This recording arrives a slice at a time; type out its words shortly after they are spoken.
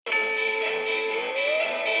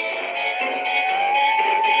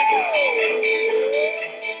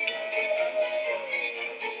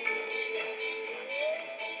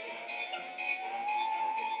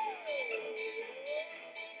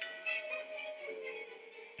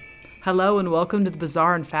Hello and welcome to the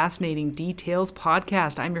Bizarre and Fascinating Details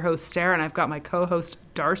podcast. I'm your host, Sarah, and I've got my co-host,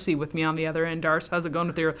 Darcy, with me on the other end. Darcy, how's it going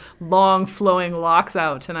with your long flowing locks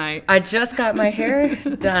out tonight? I just got my hair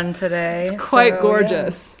done today. It's quite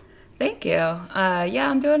gorgeous. Yeah. Thank you.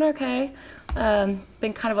 I'm doing okay.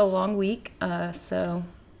 Been kind of a long week, so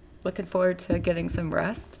looking forward to getting some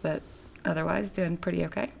rest, but otherwise doing pretty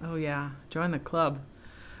okay. Oh yeah, join the club.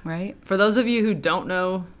 Right? For those of you who don't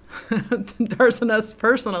know Darcy and us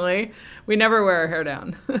personally, we never wear our hair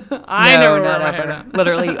down. I never wear my hair down.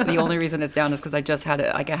 Literally, the only reason it's down is because I just had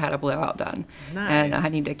it. I had a blowout done, Nice. And I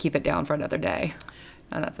need to keep it down for another day,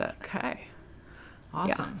 and that's it. Okay,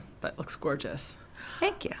 awesome. Yeah. But looks gorgeous.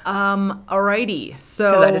 Thank you. Alrighty, so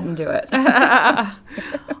Because I didn't do it.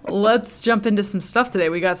 Let's jump into some stuff today.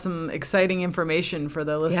 We got some exciting information for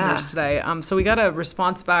the listeners today. So we got a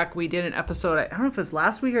response back. We did an episode, I don't know if it was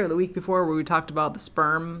last week or the week before, where we talked about the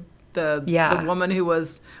sperm, the woman who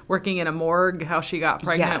was working in a morgue, how she got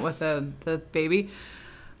pregnant with the baby.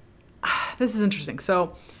 This is interesting.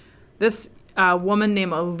 So this woman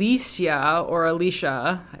named Alicia,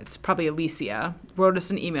 it's probably Alicia, wrote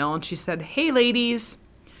us an email and she said, "Hey ladies,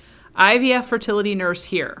 IVF fertility nurse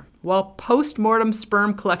here. While post-mortem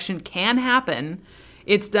sperm collection can happen,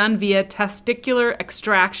 it's done via testicular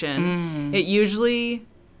extraction. It usually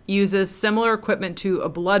uses similar equipment to a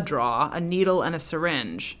blood draw, a needle and a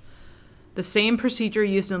syringe. The same procedure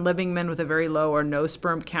used in living men with a very low or no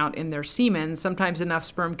sperm count in their semen. Sometimes enough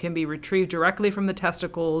sperm can be retrieved directly from the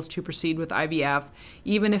testicles to proceed with IVF,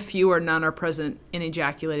 even if few or none are present in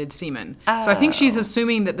ejaculated semen." So I think she's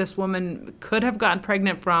assuming that this woman could have gotten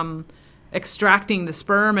pregnant from extracting the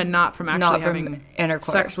sperm and not from actually having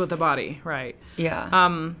intercourse. Sex with the body. Right.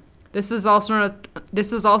 Yeah. This is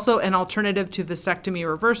also an alternative to vasectomy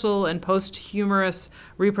reversal and post-humerus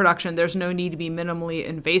reproduction. There's no need to be minimally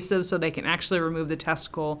invasive, so they can actually remove the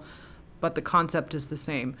testicle, but the concept is the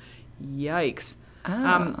same. Yikes.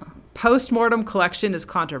 Post-mortem collection is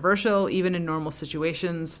controversial, even in normal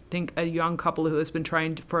situations. Think a young couple who has been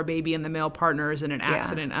trying for a baby and the male partner is in an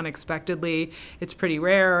accident unexpectedly. It's pretty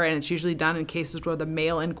rare, and it's usually done in cases where the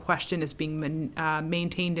male in question is being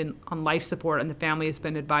maintained on life support and the family has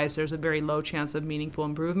been advised there's a very low chance of meaningful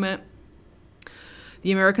improvement.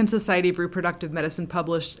 The American Society of Reproductive Medicine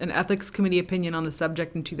published an ethics committee opinion on the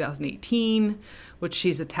subject in 2018, which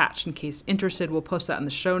she's attached in case interested. We'll post that in the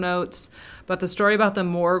show notes. But the story about the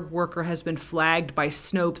morgue worker has been flagged by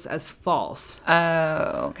Snopes as false.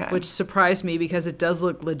 Oh, okay. Which surprised me because it does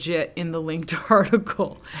look legit in the linked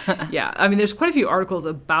article. Yeah, I mean, there's quite a few articles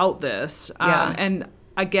about this. And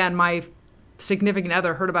again, my significant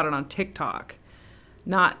other heard about it on TikTok.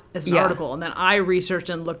 Not as an article. And then I researched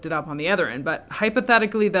and looked it up on the other end. But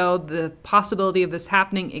hypothetically, though, the possibility of this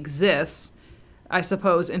happening exists, I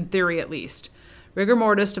suppose, in theory at least. Rigor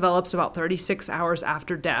mortis develops about 36 hours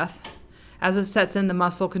after death. As it sets in, the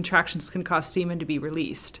muscle contractions can cause semen to be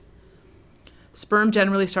released. Sperm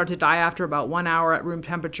generally start to die after about 1 hour at room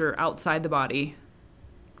temperature outside the body.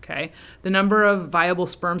 Okay. The number of viable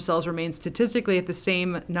sperm cells remains statistically at the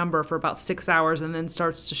same number for about 6 hours and then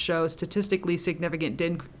starts to show statistically significant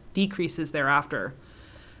decreases thereafter.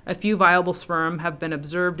 A few viable sperm have been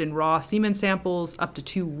observed in raw semen samples up to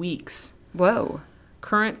 2 weeks. Whoa.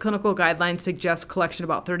 Current clinical guidelines suggest collection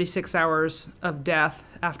about 36 hours of death,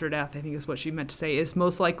 after death, I think is what she meant to say, is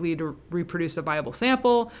most likely to reproduce a viable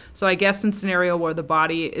sample. So I guess in scenario where the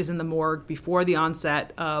body is in the morgue before the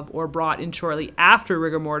onset of or brought in shortly after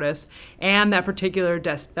rigor mortis, and that particular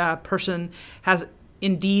person has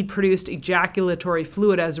indeed produced ejaculatory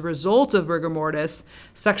fluid as a result of rigor mortis,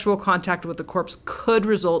 sexual contact with the corpse could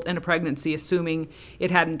result in a pregnancy, assuming it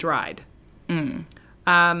hadn't dried.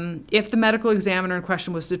 If the medical examiner in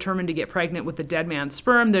question was determined to get pregnant with the dead man's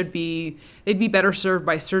sperm, they'd be better served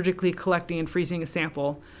by surgically collecting and freezing a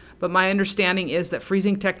sample. But my understanding is that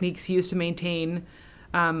freezing techniques used to maintain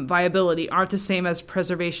viability aren't the same as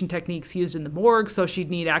preservation techniques used in the morgue, so she'd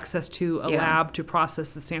need access to a lab to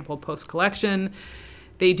process the sample post-collection.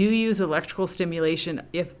 They do use electrical stimulation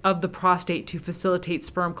of the prostate to facilitate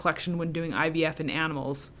sperm collection when doing IVF in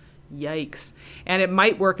animals. Yikes. And it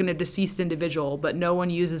might work in a deceased individual, but no one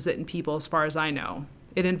uses it in people as far as I know.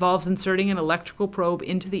 It involves inserting an electrical probe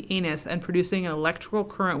into the anus and producing an electrical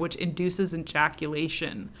current which induces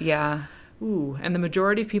ejaculation. Yeah. Ooh, and the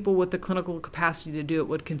majority of people with the clinical capacity to do it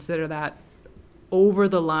would consider that over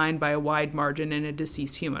the line by a wide margin in a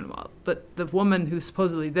deceased human. But the woman who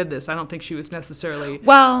supposedly did this, I don't think she was necessarily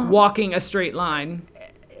walking a straight line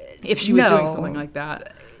if she was doing something like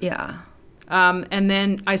that. Yeah. And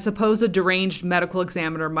then I suppose a deranged medical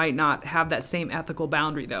examiner might not have that same ethical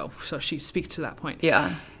boundary, though. So she speaks to that point.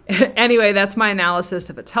 Yeah. Anyway, that's my analysis.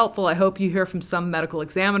 If it's helpful, I hope you hear from some medical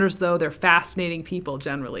examiners, though. They're fascinating people,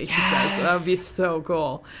 generally, she says. That would be so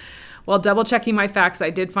cool. While double-checking my facts, I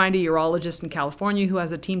did find a urologist in California who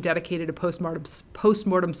has a team dedicated to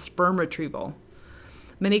postmortem sperm retrieval.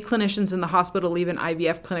 Many clinicians in the hospital, even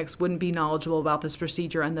IVF clinics, wouldn't be knowledgeable about this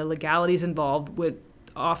procedure, and the legalities involved would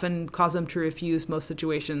often cause them to refuse most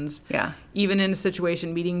situations. Yeah. Even in a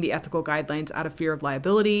situation meeting the ethical guidelines out of fear of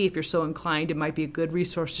liability, if you're so inclined, it might be a good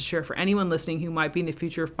resource to share for anyone listening who might be in the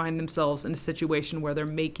future find themselves in a situation where they're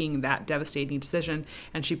making that devastating decision.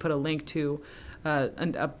 And she put a link to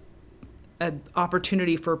an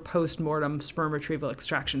opportunity for post-mortem sperm retrieval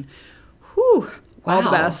extraction. Whew. Wow. All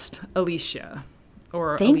the best, Alicia.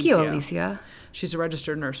 Thank you, Alicia. She's a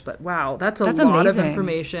registered nurse, but wow, that's lot amazing. Of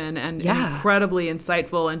information and an incredibly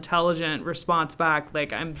insightful, intelligent response back.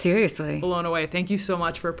 Like, I'm seriously blown away. Thank you so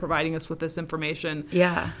much for providing us with this information.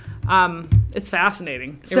 Yeah. It's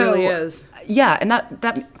fascinating. It So, really is. Yeah, and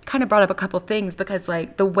that kind of brought up a couple things because,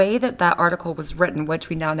 like, the way that article was written, which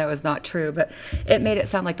we now know is not true, but it made it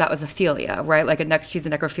sound like that was aphilia, right? Like she's a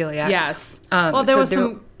necrophiliac. Yes. Well, there was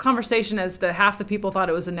some conversation as to half the people thought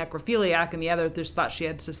it was a necrophiliac and the other just thought she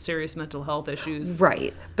had some serious mental health issues.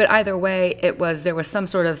 Right. But either way, there was some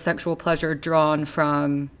sort of sexual pleasure drawn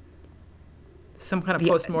from some kind of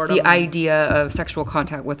postmortem. The idea of sexual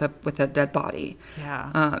contact with a dead body.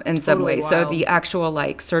 Yeah. In some way. Wild. So the actual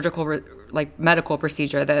surgical medical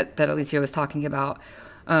procedure that Alicia was talking about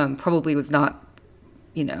probably was not,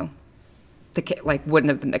 wouldn't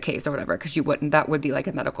have been the case or whatever, because that would be like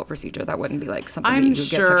a medical procedure. That wouldn't be like something that you would get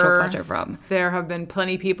sexual pleasure from. There have been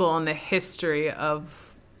plenty of people in the history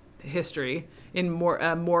in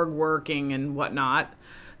morgue working and whatnot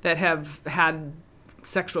that have had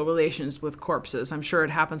sexual relations with corpses. I'm sure it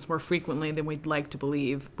happens more frequently than we'd like to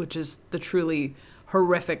believe, which is the truly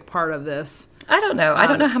horrific part of this. I don't know. I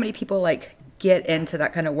don't know how many people get into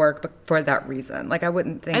that kind of work for that reason. I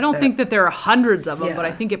wouldn't think. I don't think that there are hundreds of them, but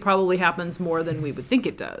I think it probably happens more than we would think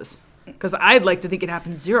it does. Because I'd like to think it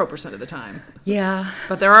happens 0% of the time. Yeah.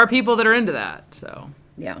 But there are people that are into that. So.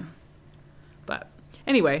 Yeah. But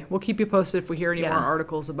anyway, we'll keep you posted if we hear any more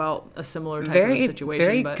articles about a similar type of situation.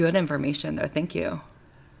 Very good information, though. Thank you.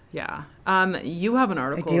 Yeah. You have an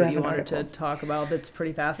article that you wanted to talk about that's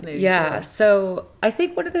pretty fascinating. Yeah. So I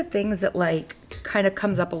think one of the things that kind of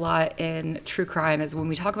comes up a lot in true crime is when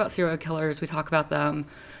we talk about serial killers, we talk about them,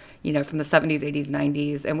 from the 70s, 80s,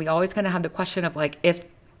 90s. And we always kind of have the question of if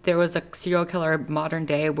there was a serial killer modern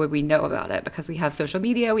day, would we know about it? Because we have social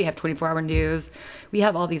media, we have 24-hour news, we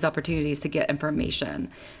have all these opportunities to get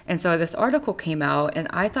information. And so this article came out, and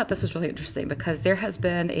I thought this was really interesting because there has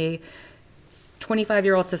been a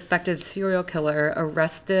 25-year-old suspected serial killer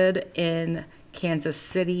arrested in Kansas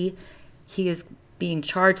City. He is being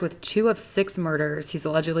charged with 2 of 6 murders he's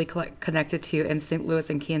allegedly connected to in St. Louis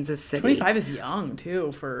and Kansas City. 25 is young,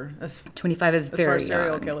 too, 25 is very as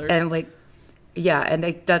serial young. Killers. And and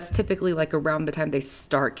that's typically around the time they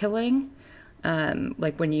start killing.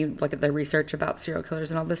 When you look at the research about serial killers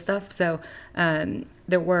and all this stuff. So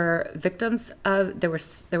there were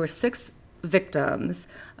 6 victims.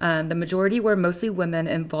 The majority were mostly women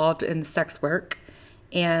involved in sex work.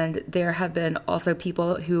 And there have been also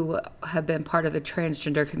people who have been part of the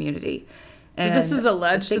transgender community. And this is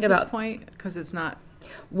alleged at this point? Because it's not...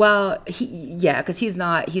 Well, because he's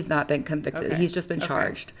not been convicted. Okay. He's just been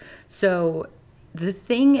charged. So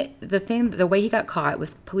the way he got caught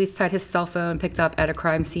was police tied his cell phone picked up at a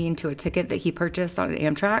crime scene to a ticket that he purchased on an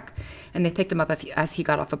Amtrak, and they picked him up as he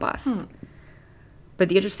got off a bus. But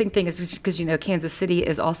the interesting thing is because, Kansas City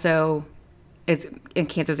is in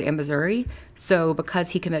Kansas and Missouri. So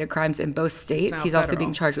because he committed crimes in both states, he's also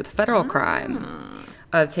being charged with a federal crime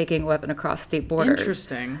of taking a weapon across state borders.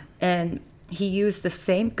 Interesting. And he used the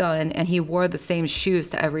same gun and he wore the same shoes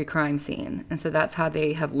to every crime scene. And so that's how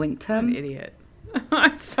they have linked him. An idiot.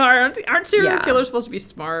 I'm sorry. Aren't serial killers supposed to be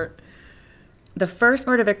smart? The first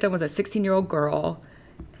murder victim was a 16-year-old girl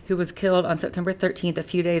who was killed on September 13th, a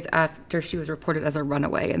few days after she was reported as a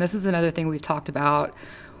runaway. And this is another thing we've talked about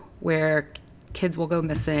where kids will go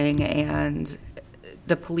missing and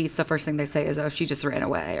the police, the first thing they say is, oh, she just ran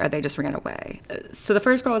away, or they just ran away. So the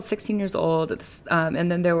first girl was 16 years old,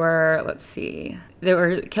 and then there were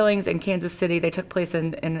killings in Kansas City. They took place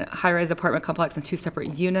in a high-rise apartment complex in 2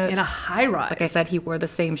 separate units. In a high-rise? Like I said, he wore the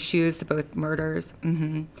same shoes to both murders.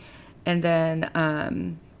 Mm-hmm. And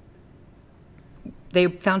then They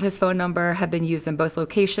found his phone number had been used in both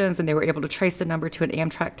locations, and they were able to trace the number to an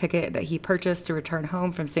Amtrak ticket that he purchased to return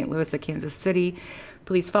home from St. Louis to Kansas City.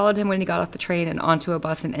 Police followed him when he got off the train and onto a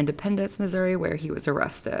bus in Independence, Missouri, where he was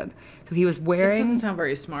arrested. So he was wearing... This doesn't sound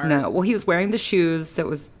very smart. No, well, he was wearing the shoes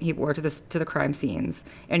he wore to the crime scenes,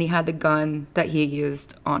 and he had the gun that he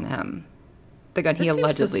used on him. The gun he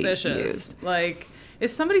allegedly used. Like,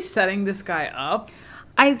 is somebody setting this guy up?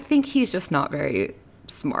 I think he's just not very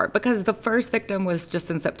smart, because the first victim was just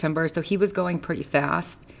in September, so he was going pretty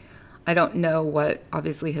fast. I don't know what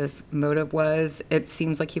obviously his motive was. It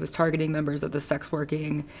seems like he was targeting members of the sex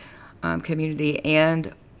working community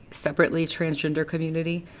and separately transgender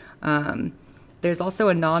community. There's also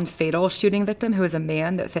a non-fatal shooting victim who is a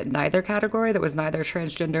man that fit neither category, that was neither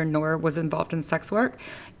transgender nor was involved in sex work,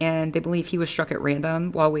 and they believe he was struck at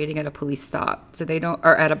random while waiting at a police stop. So they don't,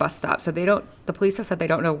 or at a bus stop. So they don't. The police have said they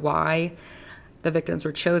don't know why the victims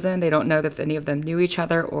were chosen. They don't know if any of them knew each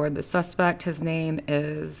other or the suspect. His name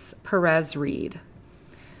is Perez Reed.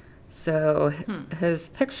 So his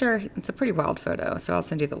picture, it's a pretty wild photo. So I'll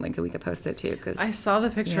send you the link and we can post it too. Cause, I saw the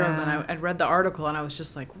picture of him and I'd read the article and I was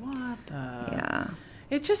just like, what the? Yeah.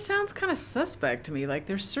 It just sounds kind of suspect to me. Like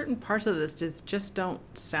there's certain parts of this that just don't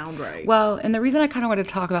sound right. Well, and the reason I kind of wanted to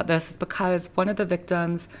talk about this is because one of the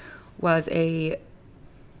victims was they've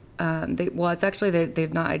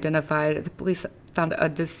not identified. The police found a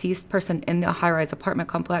deceased person in the high-rise apartment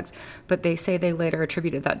complex, but they say they later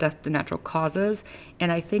attributed that death to natural causes.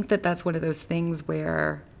 And I think that that's one of those things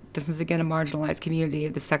where this is, again, a marginalized community,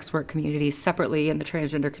 the sex work community separately, and the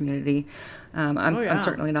transgender community. I'm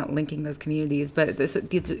certainly not linking those communities, but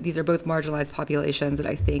these are both marginalized populations that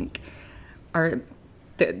I think are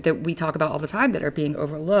that we talk about all the time that are being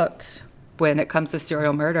overlooked when it comes to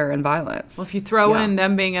serial murder and violence. Well, if you throw in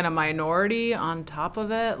them being in a minority on top of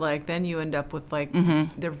it, like then you end up with like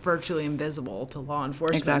they're virtually invisible to law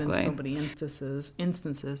enforcement in so many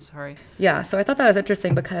instances. Sorry. Yeah, so I thought that was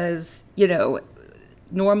interesting because,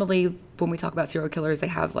 normally when we talk about serial killers, they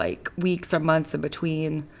have like weeks or months in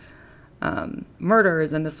between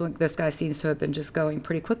murders, and this guy seems to have been just going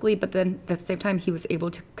pretty quickly. But then at the same time, he was able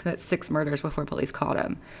to commit 6 murders before police caught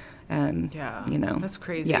him, and that's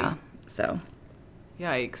crazy. Yeah. So,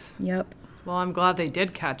 yikes. Yep. Well, I'm glad they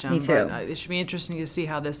did catch him. Me too. But it should be interesting to see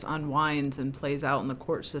how this unwinds and plays out in the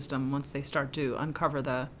court system once they start to uncover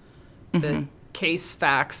the case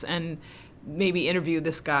facts and maybe interview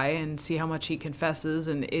this guy and see how much he confesses.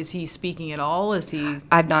 And is he speaking at all? Is he?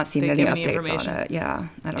 I've not seen any updates on it. Yeah,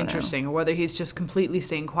 I don't know. Interesting. Or whether he's just completely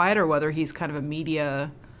staying quiet, or whether he's kind of a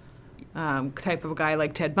media type of a guy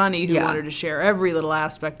like Ted Bundy who wanted to share every little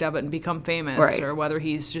aspect of it and become famous, or whether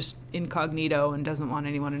he's just incognito and doesn't want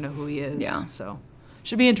anyone to know who he is. Yeah. So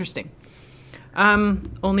should be interesting.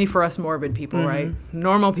 Only for us morbid people, right?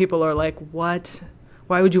 Normal people are like, what?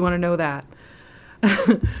 Why would you want to know that?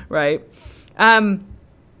 Right.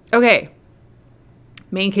 Okay.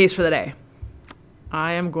 Main case for the day.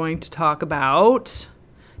 I am going to talk about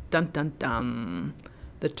the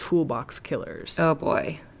Toolbox Killers. Oh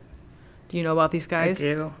boy. Do you know about these guys? I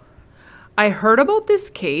do. I heard about this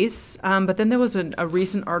case, but then there was a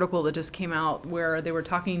recent article that just came out where they were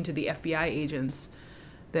talking to the FBI agents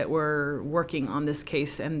that were working on this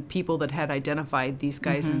case and people that had identified these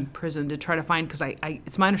guys in prison to try to find, because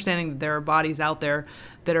it's my understanding that there are bodies out there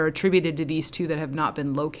that are attributed to these two that have not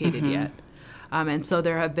been located yet. And so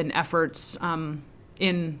there have been efforts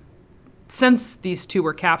since these two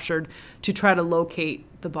were captured to try to locate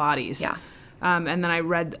the bodies. Yeah. And then I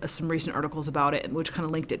read some recent articles about it, which kind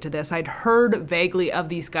of linked it to this. I'd heard vaguely of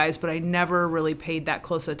these guys, but I never really paid that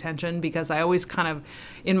close attention because I always kind of,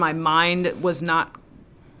 in my mind, was not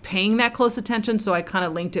paying that close attention. So I kind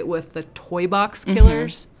of linked it with the Toy Box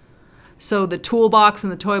Killers. So the Toolbox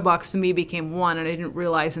and the Toy Box to me became one, and I didn't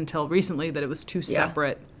realize until recently that it was two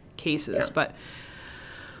separate cases. Yeah. But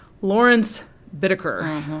Lawrence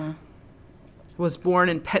Bittaker was born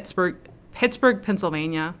in Pittsburgh,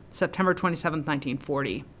 Pennsylvania, September 27th,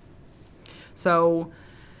 1940. So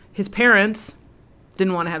his parents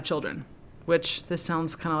didn't want to have children, which this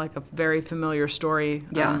sounds kind of like a very familiar story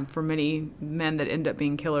for many men that end up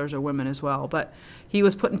being killers, or women as well. But he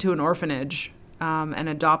was put into an orphanage and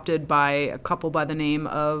adopted by a couple by the name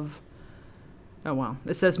of,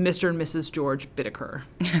 it says Mr. and Mrs. George Bittaker.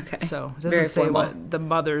 Okay. So it doesn't say what the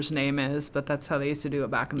mother's name is, but that's how they used to do it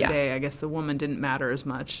back in the day. I guess the woman didn't matter as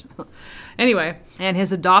much. Anyway, and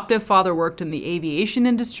his adoptive father worked in the aviation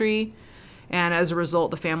industry, and as a result,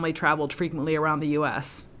 the family traveled frequently around the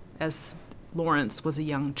U.S. as Lawrence was a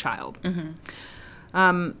young child.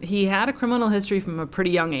 He had a criminal history from a pretty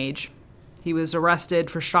young age. He was arrested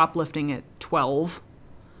for shoplifting at 12.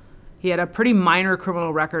 He had a pretty minor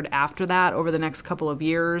criminal record after that over the next couple of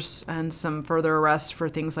years and some further arrests for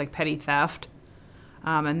things like petty theft.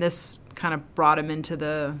 And this kind of brought him into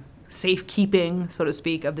the safekeeping, so to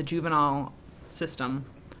speak, of the juvenile system.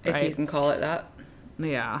 If right? you can call it that.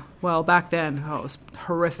 Yeah. Well, back then, it was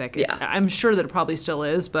horrific. Yeah. I'm sure that it probably still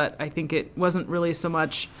is, but I think it wasn't so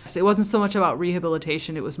much about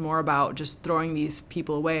rehabilitation. It was more about just throwing these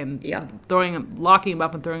people away and locking them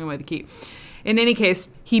up and throwing away the key. In any case,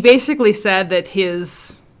 he basically said that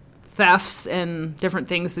his thefts and different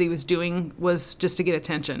things that he was doing was just to get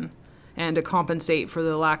attention and to compensate for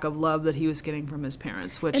the lack of love that he was getting from his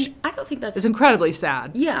parents, which and I don't think that's is incredibly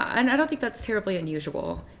sad. Yeah, and I don't think that's terribly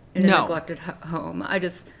unusual in a neglected home.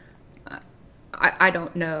 I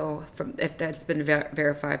don't know if that's been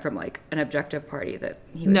verified from like an objective party that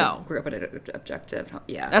he grew up in an objective.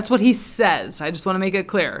 Yeah, that's what he says. I just want to make it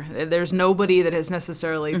clear. There's nobody that has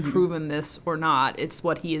necessarily proven this or not. It's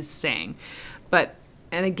what he is saying. But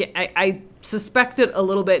and again, I suspect it a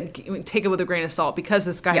little bit. Take it with a grain of salt because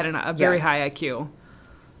this guy had a very high IQ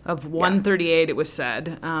of 138. It was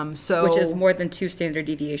said, which is more than 2 standard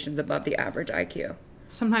deviations above the average IQ.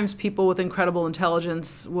 Sometimes people with incredible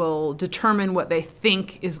intelligence will determine what they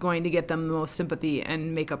think is going to get them the most sympathy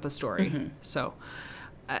and make up a story. So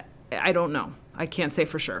I don't know. I can't say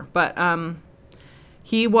for sure. But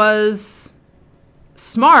he was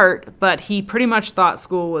smart, but he pretty much thought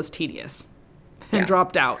school was tedious and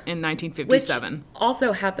dropped out in 1957. Which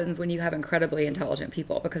also happens when you have incredibly intelligent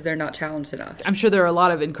people because they're not challenged enough. I'm sure there are a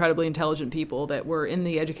lot of incredibly intelligent people that were in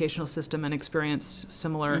the educational system and experienced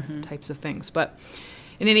similar types of things. But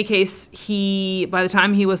in any case, by the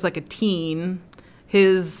time he was like a teen,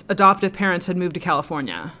 his adoptive parents had moved to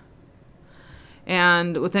California.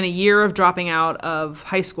 And within a year of dropping out of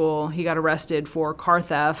high school, he got arrested for car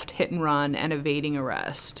theft, hit and run, and evading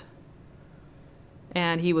arrest.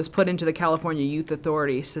 And he was put into the California Youth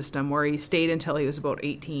Authority system where he stayed until he was about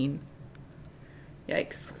 18.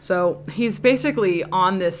 Yikes. So he's basically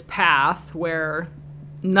on this path where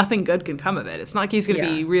nothing good can come of it. It's not like he's going to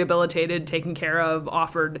be rehabilitated, taken care of,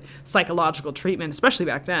 offered psychological treatment, especially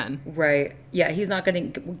back then. Right. Yeah, he's not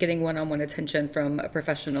getting one-on-one attention from a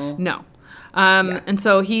professional. No. And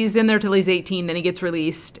so he's in there till he's 18, then he gets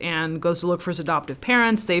released and goes to look for his adoptive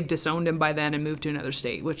parents. They've disowned him by then and moved to another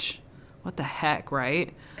state, which, what the heck,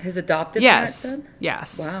 right? His adoptive parents then?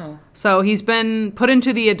 Yes. Wow. So he's been put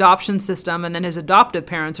into the adoption system, and then his adoptive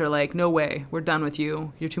parents are like, no way, we're done with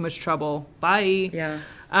you. You're too much trouble. Bye. Yeah.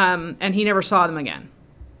 And he never saw them again.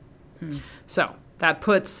 So that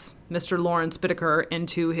puts Mr. Lawrence Bittaker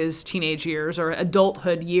into his teenage years or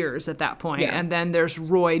adulthood years at that point. Yeah. And then there's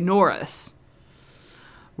Roy Norris.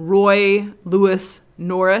 Roy Lewis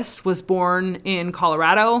Norris was born in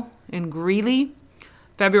Colorado, in Greeley,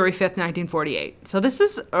 February 5th, 1948. So this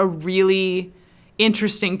is a really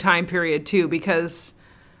interesting time period, too, because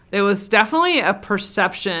there was definitely a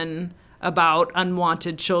perception about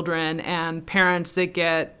unwanted children and parents that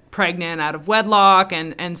get pregnant out of wedlock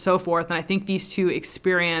and so forth. And I think these two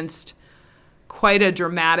experienced quite a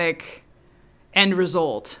dramatic end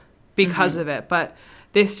result because of it. But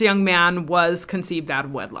this young man was conceived out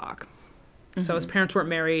of wedlock. So his parents weren't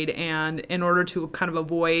married, and in order to kind of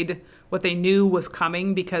avoid what they knew was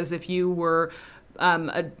coming, because if you were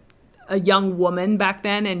a young woman back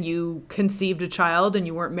then and you conceived a child and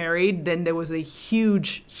you weren't married, then there was a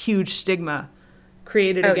huge, huge stigma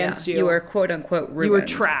created against you. You were quote unquote ruined. You were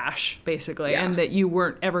trash, basically, and that you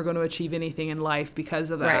weren't ever going to achieve anything in life because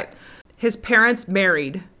of that. Right. His parents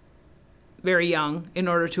married very young in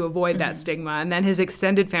order to avoid that stigma. And then his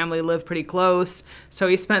extended family lived pretty close. So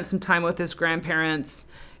he spent some time with his grandparents.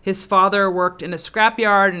 His father worked in a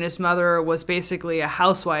scrapyard, and his mother was basically a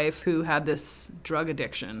housewife who had this drug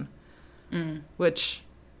addiction, which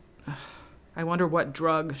I wonder what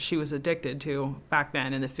drug she was addicted to back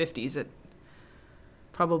then in the 50s. It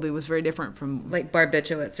probably was very different from... like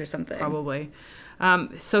barbiturates or something. Probably.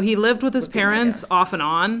 So he lived with his parents off and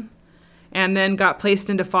on, and then got placed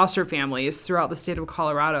into foster families throughout the state of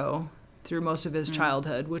Colorado through most of his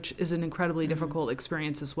childhood, which is an incredibly difficult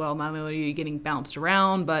experience as well. Not only are you getting bounced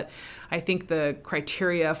around, but I think the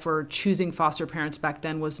criteria for choosing foster parents back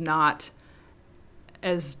then was not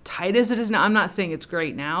as tight as it is now. I'm not saying it's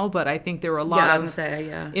great now, but I think there were a lot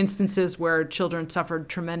of instances where children suffered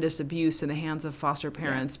tremendous abuse in the hands of foster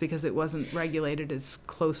parents because it wasn't regulated as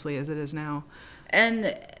closely as it is now.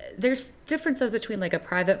 And there's differences between like a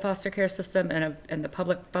private foster care system and the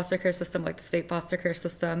public foster care system, like the state foster care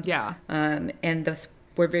system. Yeah. And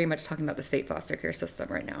we're very much talking about the state foster care system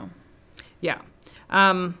right now. Yeah.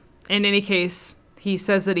 In any case, he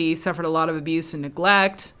says that he suffered a lot of abuse and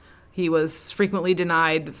neglect. He was frequently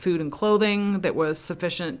denied food and clothing that was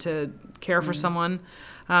sufficient to care for someone.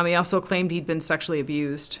 He also claimed he'd been sexually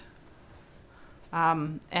abused.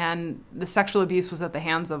 And the sexual abuse was at the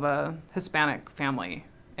hands of a Hispanic family.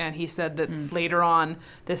 And he said that later on,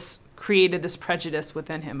 this created this prejudice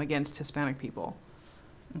within him against Hispanic people.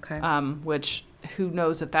 Okay. Which, who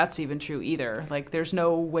knows if that's even true either. Like, there's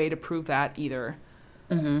no way to prove that either.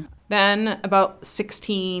 Mm-hmm. Then, about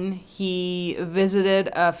 16, he visited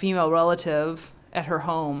a female relative at her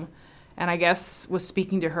home, and I guess was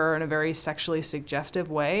speaking to her in a very sexually suggestive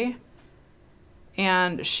way.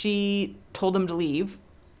 And she told him to leave,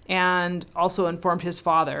 and also informed his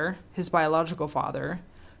father, his biological father,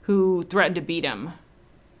 who threatened to beat him.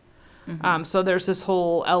 Mm-hmm. So there's this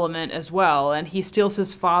whole element as well. And he steals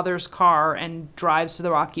his father's car and drives to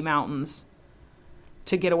the Rocky Mountains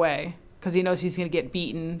to get away, because he knows he's going to get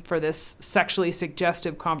beaten for this sexually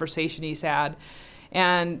suggestive conversation he's had.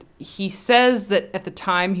 And he says that at the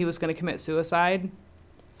time he was going to commit suicide.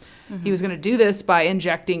 Mm-hmm. He was going to do this by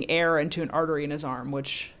injecting air into an artery in his arm,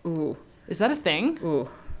 which... Ooh. Is that a thing? Ooh.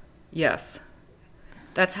 Yes.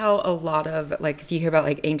 That's how a lot of, like, if you hear about,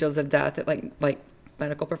 like, angels of death, like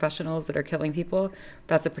medical professionals that are killing people,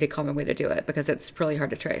 that's a pretty common way to do it, because it's really hard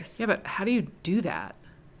to trace. Yeah, but how do you do that?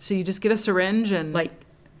 So you just get a syringe and... Like,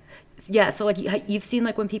 yeah, so, like, you've seen,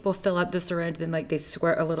 like, when people fill up the syringe, then, like, they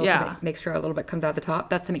squirt a little to make sure a little bit comes out the top.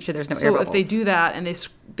 That's to make sure there's no air bubbles. So if they do that and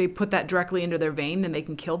they put that directly into their vein, then they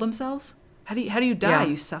can kill themselves? How do you die? Yeah.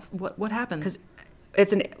 You suffer. What happens? Because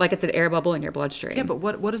it's an air bubble in your bloodstream. Yeah, but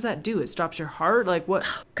what does that do? It stops your heart? Like, what?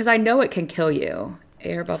 Because I know it can kill you.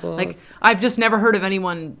 Air bubbles. Like, I've just never heard of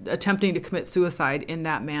anyone attempting to commit suicide in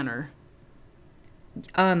that manner.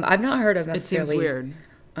 I've not heard of necessarily. It seems weird.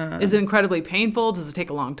 Is it incredibly painful? Does it take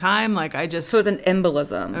a long time? Like, So it's an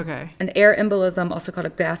embolism. Okay. An air embolism, also called a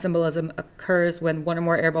gas embolism, occurs when one or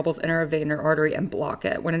more air bubbles enter a vein or artery and block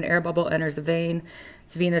it. When an air bubble enters a vein,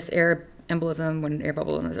 it's venous air embolism. When an air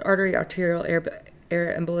bubble enters an artery, arterial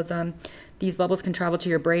air embolism. These bubbles can travel to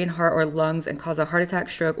your brain, heart, or lungs and cause a heart attack,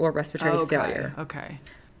 stroke, or respiratory failure. Okay.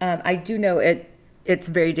 I do know it's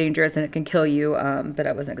very dangerous and it can kill you, but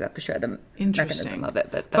I wasn't exactly sure the mechanism of it.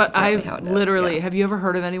 But that's I've how it literally, does, have you ever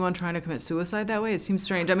heard of anyone trying to commit suicide that way? It seems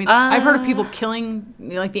strange. I mean, I've heard of people killing,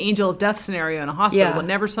 like the angel of death scenario in a hospital, but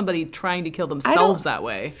never somebody trying to kill themselves that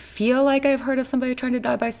way. I feel like I've heard of somebody trying to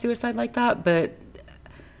die by suicide like that, but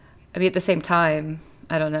I mean, at the same time,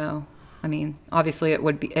 I don't know. I mean, obviously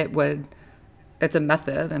it's a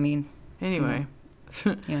method. I mean. Anyway.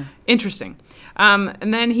 Yeah. Interesting.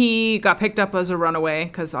 And then he got picked up as a runaway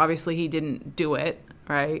because obviously he didn't do it,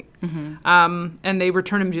 right? Mm-hmm. And they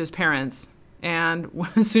returned him to his parents. And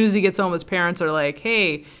as soon as he gets home, his parents are like,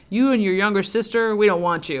 "Hey, you and your younger sister, we don't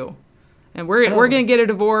want you. And we're going to get a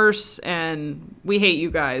divorce, and we hate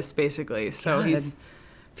you guys," basically. So he's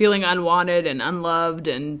feeling unwanted and unloved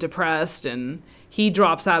and depressed, and he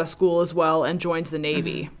drops out of school as well and joins the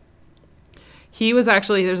Navy. Mm-hmm. He was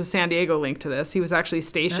actually, there's a San Diego link to this. He was actually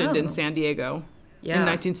stationed in San Diego in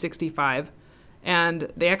 1965.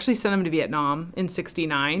 And they actually sent him to Vietnam in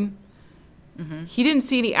 1969. Mm-hmm. He didn't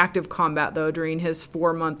see any active combat, though, during his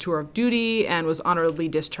 4-month tour of duty and was honorably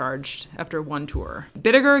discharged after one tour.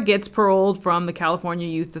 Bittaker gets paroled from the California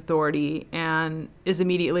Youth Authority and is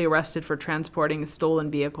immediately arrested for transporting stolen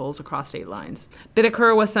vehicles across state lines.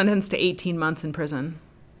 Bittaker was sentenced to 18 months in prison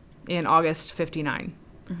in August 1959.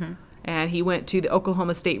 Mm-hmm. And he went to the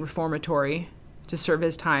Oklahoma State Reformatory to serve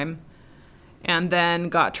his time, and then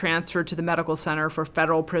got transferred to the Medical Center for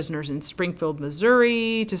Federal Prisoners in Springfield,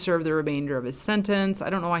 Missouri, to serve the remainder of his sentence. I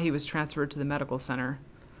don't know why he was transferred to the Medical Center.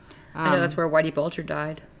 I know that's where Whitey Bulger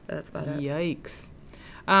died. That's about it. Yikes.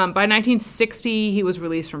 By 1960, he was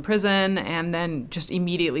released from prison and then just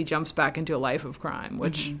immediately jumps back into a life of crime,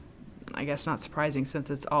 which I guess not surprising since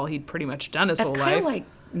it's all he'd pretty much done his whole life. That's kind of like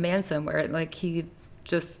Manson, where like he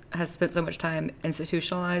just has spent so much time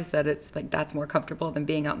institutionalized that it's like that's more comfortable than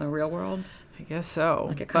being out in the real world. I guess so.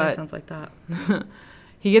 Like it kind of sounds like that.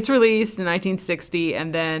 He gets released in 1960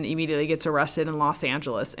 and then immediately gets arrested in Los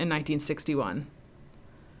Angeles in 1961.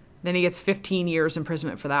 Then he gets 15 years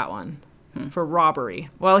imprisonment for that one, for robbery.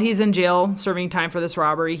 While he's in jail serving time for this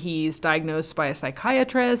robbery, he's diagnosed by a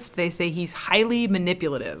psychiatrist. They say he's highly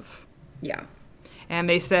manipulative. Yeah. And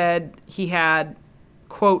they said he had,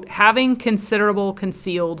 quote, having considerable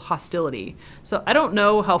concealed hostility. So I don't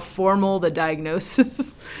know how formal the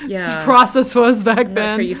diagnosis process was back then. I'm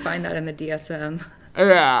not sure you find that in the DSM.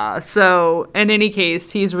 Yeah. So in any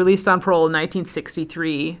case, he's released on parole in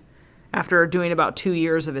 1963 after doing about 2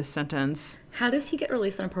 years of his sentence. How does he get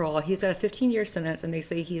released on parole? He's got a 15-year sentence, and they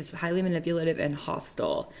say he's highly manipulative and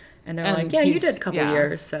hostile. And they're And like, yeah, you he's- did a couple yeah.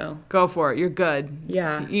 years, so Go for it. You're good.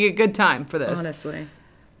 yeah, You get good time for this. honestly.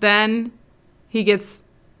 Then he gets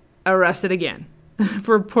arrested again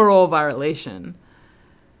for parole violation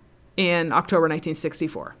in October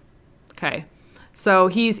 1964. Okay. So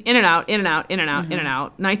he's in and out, in and out, in and out, in and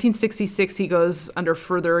out. 1966, he goes under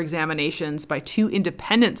further examinations by 2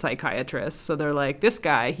 independent psychiatrists. So they're like, this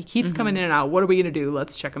guy, he keeps coming in and out. What are we going to do?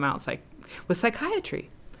 Let's check him out with psychiatry.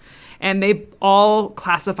 And they all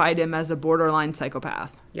classified him as a borderline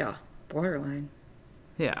psychopath. Yeah, borderline.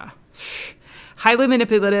 Yeah. Highly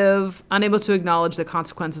manipulative, unable to acknowledge the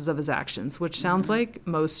consequences of his actions, which sounds like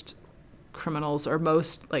most criminals or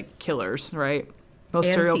most like killers, right? Most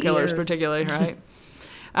And serial killers, CEOs. particularly,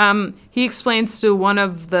 right? He explains to one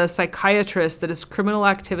of the psychiatrists that his criminal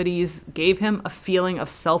activities gave him a feeling of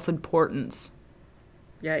self-importance,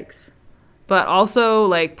 Yikes. but also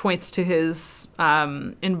like points to his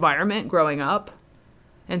environment growing up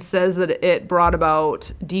and says that it brought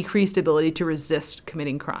about decreased ability to resist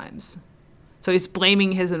committing crimes. So he's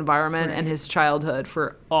blaming his environment and Right. his childhood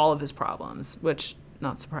for all of his problems, which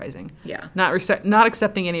not surprising. Yeah. Not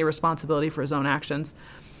accepting any responsibility for his own actions.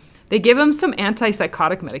 They give him some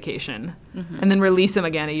antipsychotic medication and then release him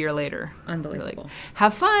again a year later. Unbelievable.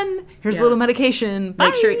 Have fun. Here's a Yeah. little medication.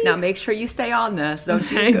 Bye. Make sure you stay on this. Don't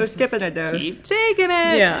you Okay. go skipping a dose. Keep taking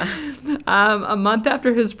it. Yeah. A month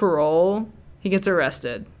after his parole, he gets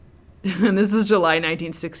arrested. And this is July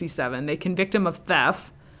 1967. They convict him of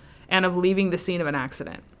theft and of leaving the scene of an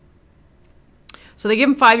accident. So they give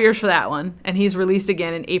him 5 years for that one, and he's released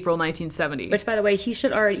again in April 1970. Which, by the way, he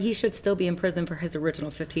should still be in prison for his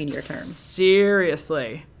original 15-year term.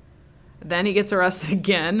 Seriously. Then he gets arrested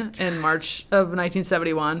again in March of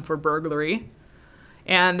 1971 for burglary.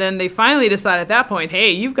 And then they finally decide at that point,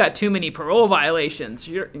 hey, you've got too many parole violations.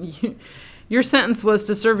 Your sentence was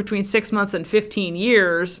to serve between 6 months and 15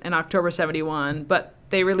 years in October 71, but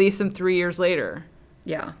they released him 3 years later.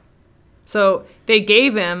 Yeah. So they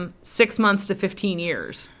gave him 6 months to 15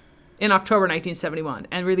 years in October 1971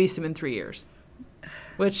 and released him in 3 years.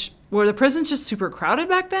 Which, were the prisons just super crowded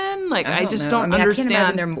back then? Like, I just know. don't I understand.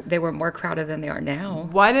 can't imagine they were more crowded than they are now.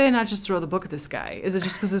 Why did they not just throw the book at this guy? Is it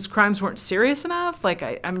just because his crimes weren't serious enough? Like,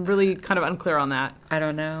 I'm really kind of unclear on that. I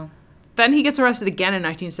don't know. Then he gets arrested again in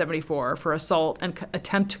 1974 for assault and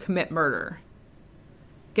attempt to commit murder.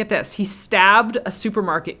 Get this. He stabbed a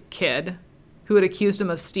supermarket kid who had accused him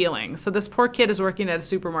of stealing. So this poor kid is working at a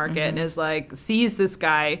supermarket and is like, sees this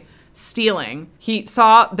guy stealing. He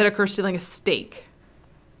saw Bittaker stealing a steak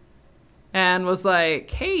and was like,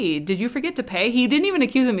 hey, did you forget to pay? He didn't even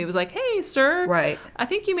accuse him. He was like, hey, sir. Right. I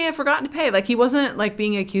think you may have forgotten to pay. Like, he wasn't, like,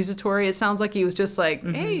 being accusatory. It sounds like he was just like,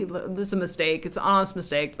 hey, there's a mistake. It's an honest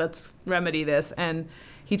mistake. Let's remedy this. And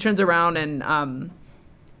he turns around and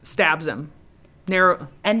stabs him.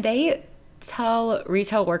 And they tell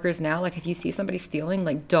retail workers now, like, if you see somebody stealing,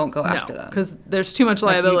 like, don't go after them. because there's too much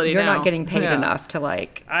Like, liability you're now. not getting paid Yeah. enough to,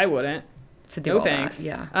 like, I wouldn't. to do No all thanks.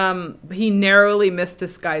 that. Yeah. He narrowly missed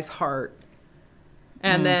this guy's heart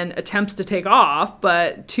and then attempts to take off,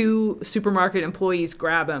 but 2 supermarket employees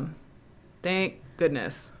grab him. Thank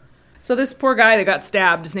goodness. So this poor guy that got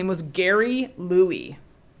stabbed, his name was Gary Louie.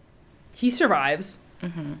 He survives.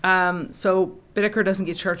 So Bittaker doesn't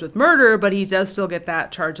get charged with murder, but he does still get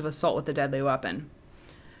that charge of assault with a deadly weapon.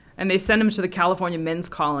 And they send him to the California Men's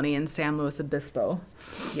Colony in San Luis Obispo.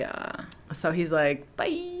 Yeah. So he's like, bye.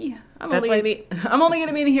 I'm That's only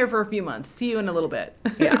gonna be in here for a few months. See you in a little bit.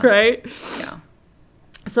 Yeah. Right? Yeah.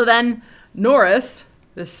 So then Norris,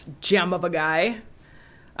 this gem of a guy,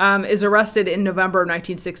 is arrested in November of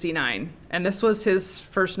 1969. And this was his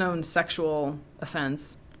first known sexual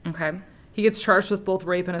offense. Okay. He gets charged with both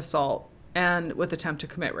rape and assault and with attempt to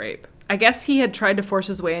commit rape. I guess he had tried to force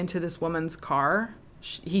his way into this woman's car.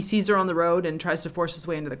 He sees her on the road and tries to force his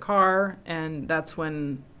way into the car, and that's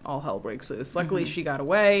when all hell breaks loose. Luckily, she got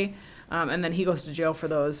away, and then he goes to jail for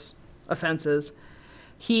those offenses.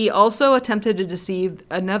 He also attempted to deceive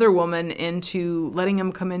another woman into letting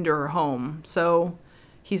him come into her home. So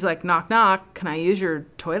he's like, knock, knock, can I use your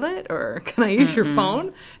toilet or can I use your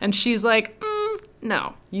phone? And she's like,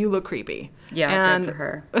 no, you look creepy. Yeah, and good for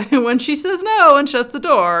her. when she says no and shuts the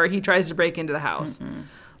door, he tries to break into the house.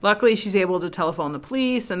 Luckily, she's able to telephone the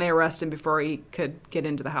police, and they arrest him before he could get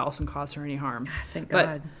into the house and cause her any harm. Thank But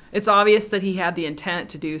God. it's obvious that he had the intent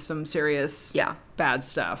to do some serious bad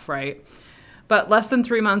stuff, right? But less than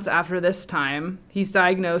 3 months after this time, he's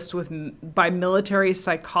diagnosed by military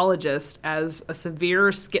psychologists as a severe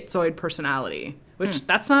schizoid personality, which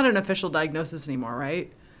that's not an official diagnosis anymore,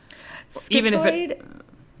 right? Schizoid Even if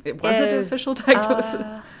it wasn't an official diagnosis.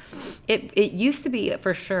 It used to be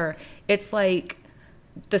for sure. It's like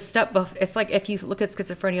the step it's like if you look at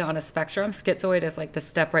schizophrenia on a spectrum, schizoid is like the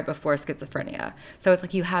step right before schizophrenia. So it's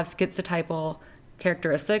like you have schizotypal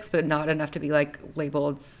characteristics, but not enough to be like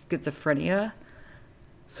labeled schizophrenia.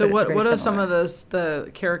 So But it's very what are some similar. of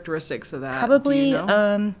the characteristics of that? Probably, Do you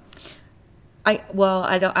know?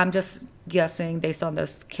 I don't. I'm just guessing based on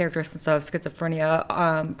this characteristics of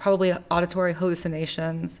schizophrenia. Probably auditory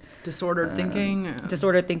hallucinations, Disordered thinking.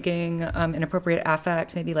 disordered thinking, inappropriate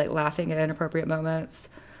affect, maybe like laughing at inappropriate moments,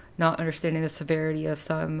 not understanding the severity of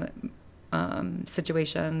some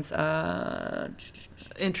situations.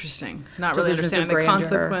 Interesting. Not really Delusions of understanding the grandeur.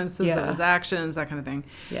 consequences of Yeah. his actions, that kind of thing.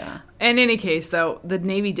 Yeah. In any case, though, the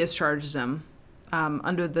Navy discharges him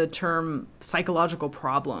under the term psychological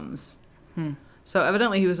problems. So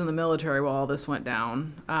evidently he was in the military while all this went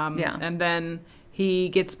down. Yeah. And then he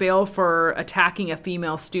gets bail for attacking a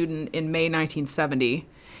female student in May 1970.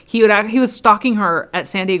 He was stalking her at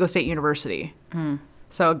San Diego State University.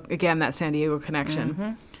 So again, that San Diego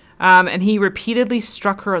connection. And he repeatedly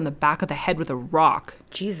struck her in the back of the head with a rock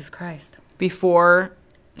Jesus Christ. before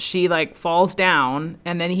she like falls down,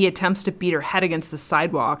 and then he attempts to beat her head against the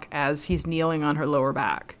sidewalk as he's kneeling on her lower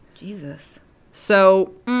back. Jesus.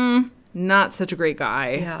 So, not such a great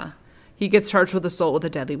guy. Yeah. He gets charged with assault with a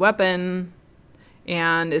deadly weapon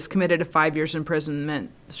and is committed to 5 years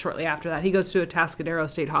imprisonment shortly after that. He goes to Atascadero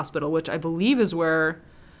State Hospital, which I believe is where,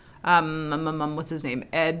 what's his name?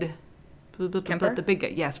 Kemper? The big guy.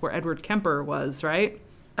 Yes, where Edward Kemper was, right?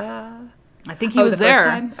 Uh, I think he was the there. First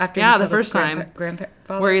time? After yeah, he the killed his first time.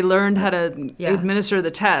 grandfather? Where he learned how to Yeah. administer the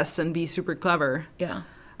tests and be super clever. Yeah.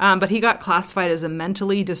 But he got classified as a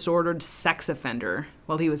mentally disordered sex offender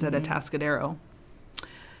while he was at Atascadero.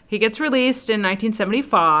 He gets released in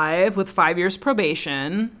 1975 with 5 years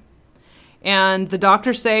probation. And the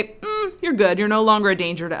doctors say, you're good. You're no longer a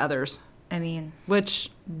danger to others. I mean, Which,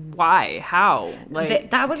 why? How? Like,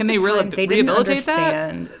 that was can the they time they didn't rehabilitate that?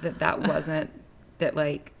 understand that wasn't that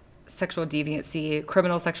like sexual deviancy,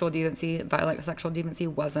 criminal sexual deviancy, violent sexual deviancy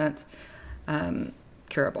wasn't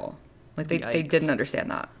curable. Like they Yikes. didn't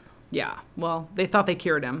understand that. Yeah, well, they thought they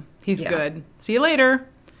cured him. He's Yeah. good. See you later.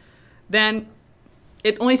 Then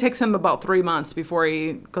it only takes him about 3 months before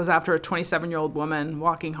he goes after a 27-year-old woman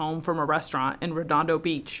walking home from a restaurant in Redondo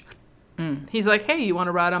Beach. He's like, hey, you want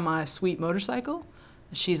to ride on my sweet motorcycle?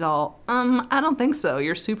 She's all, I don't think so.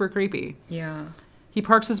 You're super creepy. Yeah. He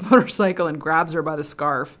parks his motorcycle and grabs her by the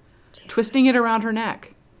scarf, twisting it around her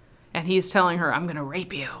neck. And he's telling her, I'm going to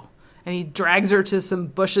rape you. And he drags her to some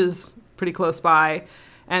bushes pretty close by.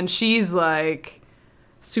 And she's like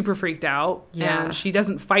super freaked out. Yeah. And she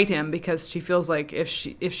doesn't fight him because she feels like if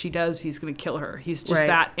she does, he's going to kill her. He's just Right.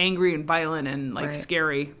 that angry and violent and like Right.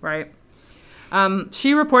 scary, right?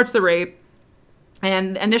 She reports the rape.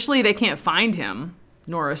 And initially they can't find him,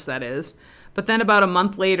 Norris that is. But then about a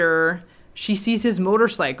month later, she sees his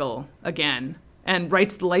motorcycle again and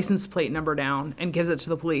writes the license plate number down and gives it to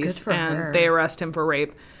the police. Good for and her. they arrest him for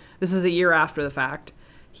rape. This is a year after the fact.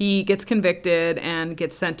 He gets convicted and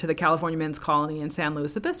gets sent to the California Men's Colony in San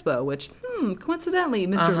Luis Obispo, which, coincidentally,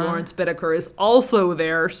 Mr. Lawrence Bittaker is also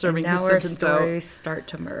there serving Now his our sentence out. stories start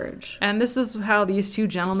to merge. And this is how these two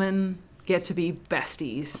gentlemen get to be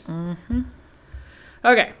besties.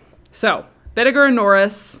 Okay, so Bittaker and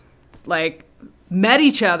Norris, met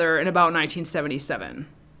each other in about 1977,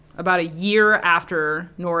 about a year after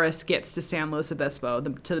Norris gets to San Luis Obispo,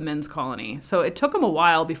 to the men's colony. So it took them a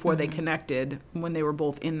while before they connected when they were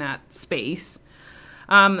both in that space.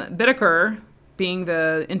 Bittaker, being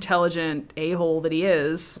the intelligent a-hole that he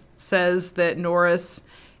is, says that Norris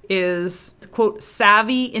is, quote,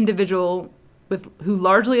 savvy individual who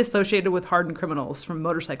largely associated with hardened criminals from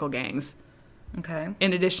motorcycle gangs, Okay.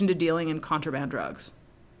 in addition to dealing in contraband drugs.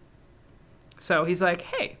 So he's like,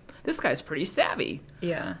 hey, this guy's pretty savvy.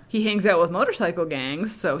 Yeah. He hangs out with motorcycle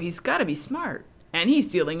gangs, so he's got to be smart. And he's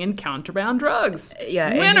dealing in contraband drugs. Yeah.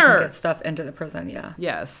 And you Winner! can get stuff into the prison. Yeah.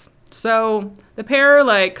 Yes. So the pair,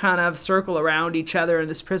 kind of circle around each other in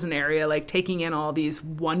this prison area, taking in all these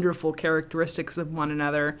wonderful characteristics of one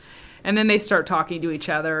another. And then they start talking to each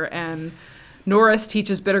other, and Norris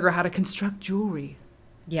teaches Bittaker how to construct jewelry,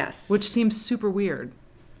 Yes. which seems super weird.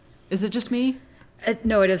 Is it just me?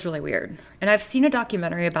 No, it is really weird. And I've seen a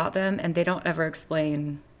documentary about them, and they don't ever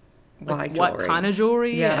explain why jewelry. What kind of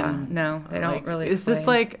jewelry? Yeah. And, No, they don't really. Is this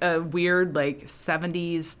explain. a weird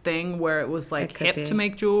 70s thing where it was It could hip be. to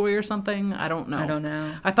make jewelry or something? I don't know. I don't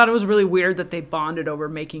know. I thought it was really weird that they bonded over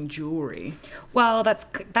making jewelry. Well, that's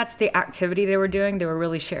the activity they were doing. They were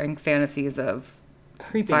really sharing fantasies of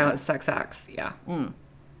Creepy. violent sex acts. Yeah. And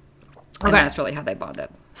Okay. that's really how they bonded.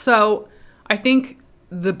 So I think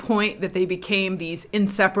the point that they became these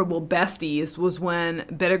inseparable besties was when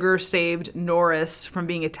Bittaker saved Norris from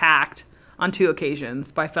being attacked on 2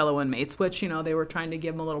 occasions by fellow inmates, which, they were trying to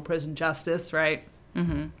give him a little prison justice, right?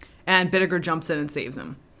 Mm-hmm. And Bittaker jumps in and saves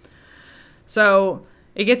him. So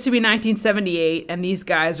it gets to be 1978, and these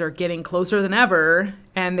guys are getting closer than ever,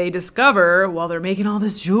 and they discover, while they're making all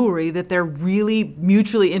this jewelry, that they're really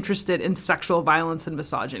mutually interested in sexual violence and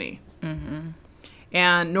misogyny. Mm-hmm.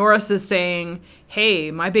 And Norris is saying,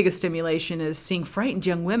 hey, my biggest stimulation is seeing frightened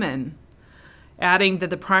young women, adding that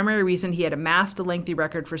the primary reason he had amassed a lengthy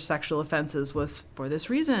record for sexual offenses was for this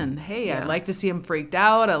reason. Hey, I like to see them freaked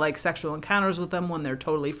out. I like sexual encounters with them when they're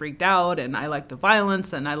totally freaked out, and I like the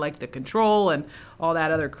violence, and I like the control, and all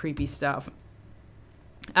that other creepy stuff.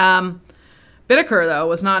 Bittaker, though,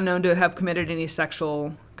 was not known to have committed any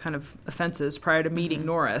sexual kind of offenses prior to meeting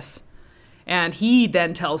Norris. And he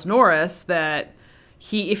then tells Norris that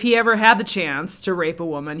if he ever had the chance to rape a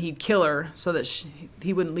woman, he'd kill her so that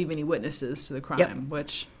he wouldn't leave any witnesses to the crime,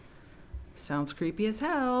 which sounds creepy as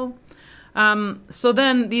hell. So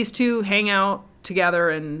then these two hang out together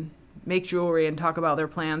and make jewelry and talk about their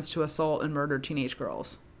plans to assault and murder teenage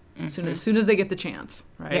girls as soon as they get the chance,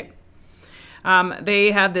 right? Yep. They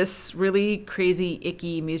had this really crazy,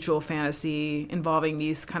 icky mutual fantasy involving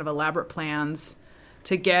these kind of elaborate plans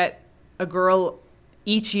to get a girl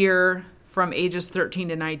each year from ages 13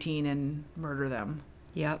 to 19 and murder them.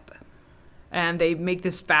 Yep. And they make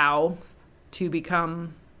this vow to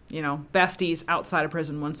become, besties outside of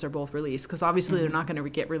prison once they're both released. Because obviously they're not going to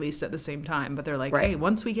get released at the same time. But they're like, hey,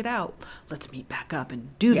 once we get out, let's meet back up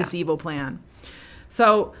and do this evil plan.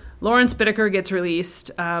 So Lawrence Bittaker gets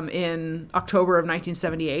released in October of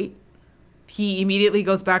 1978. He immediately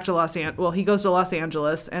goes back to he goes to Los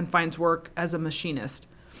Angeles and finds work as a machinist.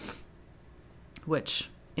 Which...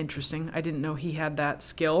 interesting. I didn't know he had that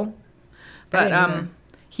skill. But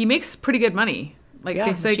he makes pretty good money. Like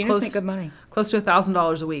they say, make good money. Close to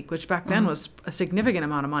 $1,000 a week, which back then was a significant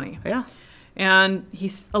amount of money. Yeah. And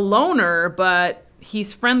he's a loner, but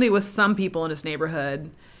he's friendly with some people in his neighborhood.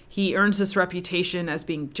 He earns this reputation as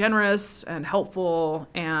being generous and helpful,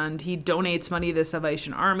 and he donates money to the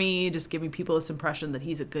Salvation Army, just giving people this impression that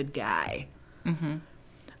he's a good guy. Mm-hmm.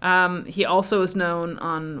 He also is known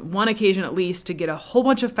on one occasion at least to get a whole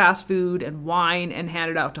bunch of fast food and wine and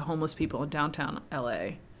hand it out to homeless people in downtown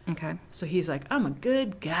LA. Okay. So he's like, I'm a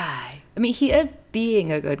good guy. I mean, he is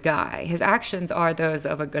being a good guy. His actions are those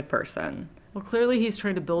of a good person. Well, clearly he's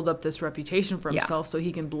trying to build up this reputation for himself so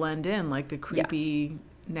he can blend in like the creepy,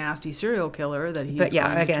 nasty serial killer that he's going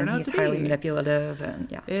to turn out to be. He's highly manipulative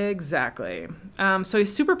and Exactly. So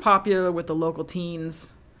he's super popular with the local teens.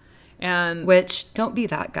 Which, don't be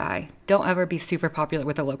that guy. Don't ever be super popular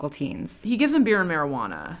with the local teens. He gives them beer and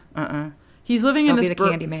marijuana. He's living in this... Don't be the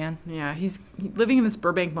candy man. Yeah, he's living in this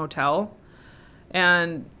Burbank motel.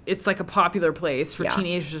 And it's like a popular place for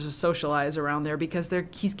teenagers to socialize around there because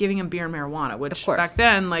he's giving them beer and marijuana, which back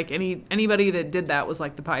then, like anybody that did that was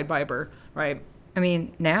like the Pied Piper, right? I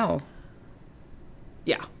mean, now.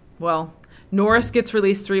 Yeah. Well, Norris gets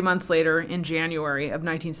released 3 months later in January of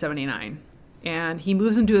 1979. And he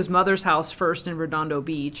moves into his mother's house first in Redondo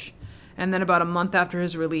Beach. And then about a month after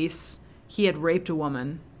his release, he had raped a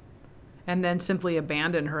woman and then simply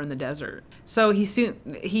abandoned her in the desert. So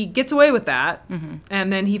he gets away with that. Mm-hmm.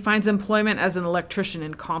 And then he finds employment as an electrician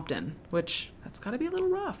in Compton, which that's got to be a little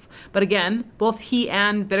rough. But again, both he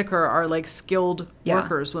and Bittaker are like skilled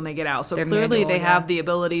workers when they get out. So they're clearly they have the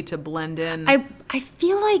ability to blend in. I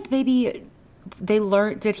feel like maybe...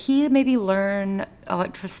 did he maybe learn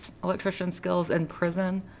electrician skills in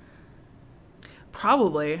prison?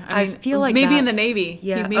 Probably. I feel like maybe in the Navy.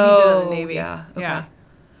 Yeah. He maybe did it in the Navy. Yeah. Okay. Yeah.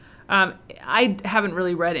 I haven't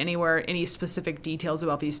really read anywhere any specific details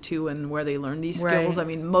about these two and where they learned these skills. I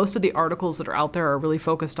mean, most of the articles that are out there are really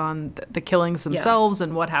focused on the killings themselves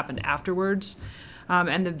and what happened afterwards,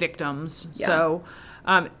 and the victims. Yeah. So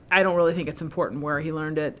I don't really think it's important where he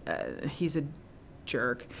learned it. He's a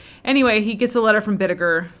jerk. Anyway, he gets a letter from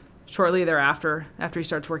Bittaker shortly thereafter, after he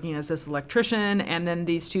starts working as this electrician, and then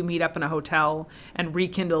these two meet up in a hotel and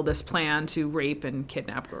rekindle this plan to rape and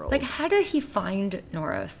kidnap girls. Like, how did he find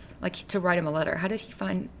Norris? Like, to write him a letter? How did he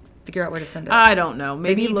figure out where to send it? I don't know.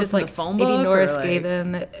 Maybe he looked in the phone book. Maybe Norris gave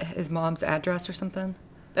him his mom's address or something?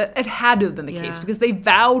 It had to have been the case because they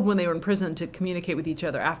vowed when they were in prison to communicate with each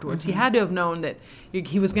other afterwards. Mm-hmm. He had to have known that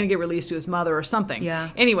he was going to get released to his mother or something.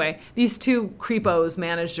 Yeah. Anyway, these two creepos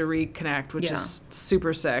managed to reconnect, which is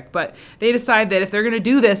super sick. But they decide that if they're going to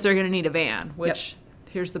do this, they're going to need a van, which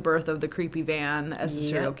here's the birth of the creepy van as the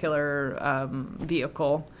serial killer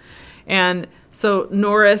vehicle. And so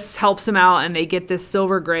Norris helps him out, and they get this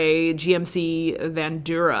silver gray GMC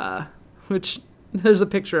Vandura, which there's a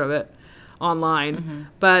picture of it online. Mm-hmm.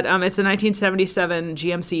 But it's a 1977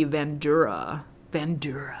 GMC Vandura.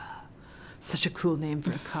 Vandura. Such a cool name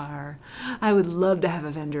for a car. I would love to have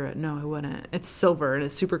a Vandura. No, I wouldn't. It's silver and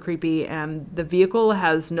it's super creepy. And the vehicle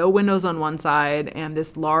has no windows on one side and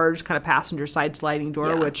this large kind of passenger side sliding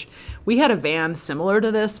door, which we had a van similar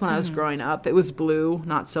to this when I was growing up. It was blue,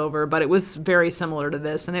 not silver, but it was very similar to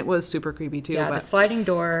this. And it was super creepy too. Yeah, but the sliding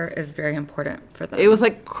door is very important for them. it was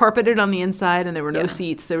like carpeted on the inside and there were no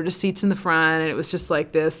seats. There were just seats in the front. And it was just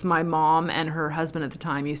like this. My mom and her husband at the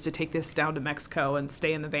time used to take this down to Mexico and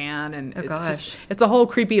stay in the van. And it's a whole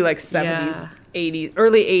creepy like 70s, 80s,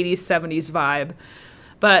 early 80s, 70s vibe.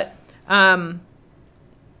 But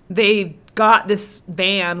they got this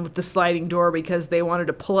van with the sliding door because they wanted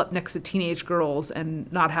to pull up next to teenage girls and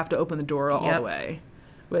not have to open the door all the way.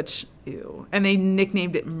 Which, ew. And they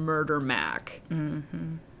nicknamed it Murder Mac.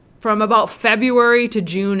 Mm-hmm. From about February to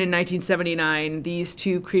June in 1979, these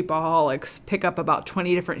two creepaholics pick up about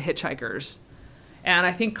 20 different hitchhikers. And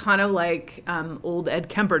I think kind of like old Ed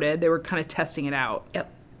Kemper did, they were kind of testing it out.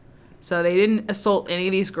 Yep. So they didn't assault any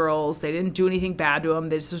of these girls. They didn't do anything bad to them.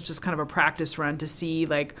 This was just kind of a practice run to see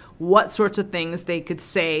like what sorts of things they could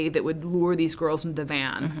say that would lure these girls into the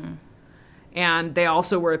van. Mm-hmm. And they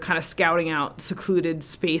also were kind of scouting out secluded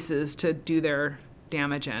spaces to do their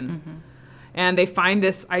damage in. Mm-hmm. And they find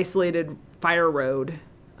this isolated fire road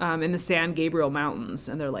in the San Gabriel Mountains.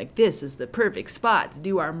 And they're like, this is the perfect spot to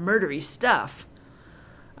do our murdery stuff.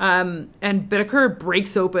 And Bittaker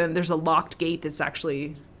breaks open. There's a locked gate that's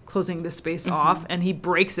actually closing this space off, and he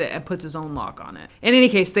breaks it and puts his own lock on it. In any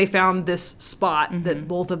case, they found this spot that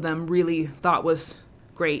both of them really thought was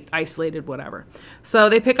great, isolated, whatever. So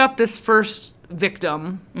they pick up this first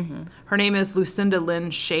victim. Mm-hmm. Her name is Lucinda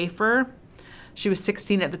Lynn Schaefer. She was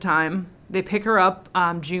 16 at the time. They pick her up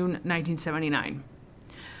June 1979.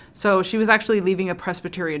 So she was actually leaving a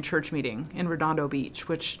Presbyterian church meeting in Redondo Beach,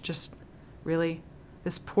 which just really...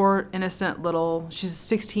 This poor, innocent little, she's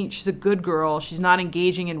 16, she's a good girl. She's not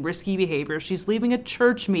engaging in risky behavior. She's leaving a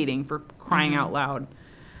church meeting for crying out loud.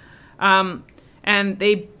 And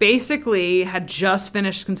they basically had just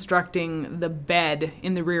finished constructing the bed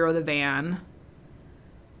in the rear of the van.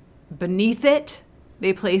 Beneath it,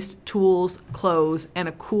 they placed tools, clothes, and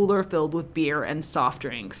a cooler filled with beer and soft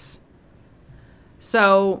drinks.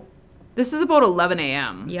 So this is about 11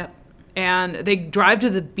 a.m. Yep. And they drive to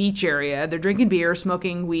the beach area. They're drinking beer,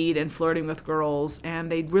 smoking weed, and flirting with girls.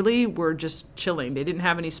 And they really were just chilling. They didn't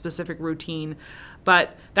have any specific routine.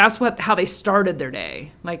 But that's how they started their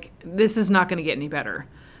day. Like, this is not going to get any better.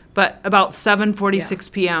 But about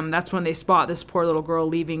 7:46 p.m., that's when they spot this poor little girl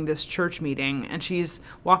leaving this church meeting. And she's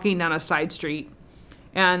walking down a side street.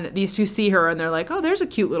 And these two see her, and they're like, oh, there's a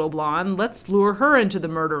cute little blonde. Let's lure her into the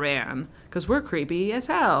murder van, because we're creepy as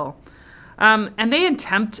hell. And they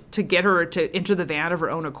attempt to get her to enter the van of her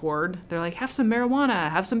own accord. They're like, have some marijuana,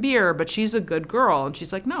 have some beer, but she's a good girl. And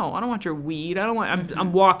she's like, no, I don't want your weed.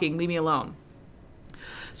 I'm walking, leave me alone.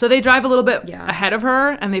 So they drive a little bit ahead of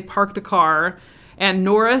her, and they park the car. And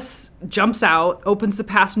Norris jumps out, opens the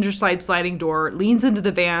passenger side sliding door, leans into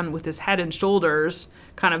the van with his head and shoulders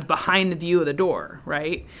kind of behind the view of the door,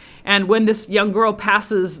 right? And when this young girl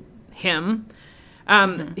passes him...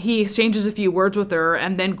 he exchanges a few words with her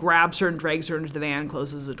and then grabs her and drags her into the van and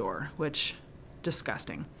closes the door, which,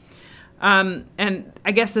 disgusting. And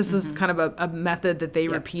I guess this is kind of a method that they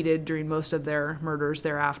repeated during most of their murders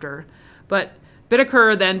thereafter. But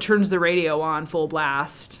Bittaker then turns the radio on full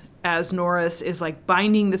blast as Norris is like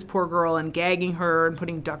binding this poor girl and gagging her and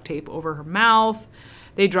putting duct tape over her mouth.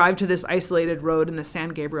 They drive to this isolated road in the San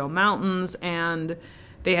Gabriel Mountains, and...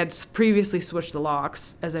 They had previously switched the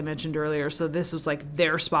locks, as I mentioned earlier, so this was like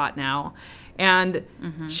their spot now. And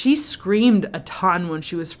she screamed a ton when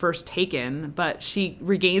she was first taken, but she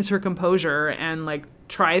regains her composure and like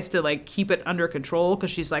tries to like keep it under control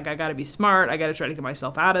because she's like, I gotta be smart, I gotta try to get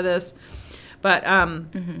myself out of this. But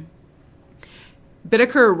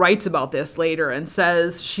Bittaker writes about this later and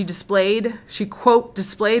says she quote,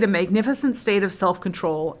 displayed a magnificent state of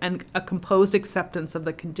self-control and a composed acceptance of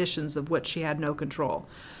the conditions of which she had no control.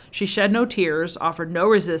 She shed no tears, offered no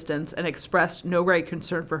resistance, and expressed no great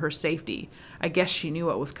concern for her safety. I guess she knew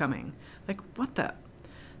what was coming. Like, what the?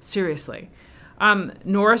 Seriously.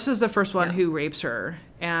 Norris is the first one who rapes her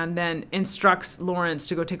and then instructs Lawrence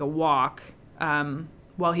to go take a walk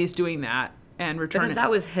while he's doing that and return. Because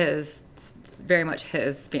that was very much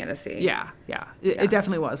his fantasy. Yeah. It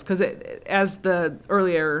definitely was. Because as the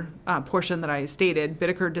earlier portion that I stated,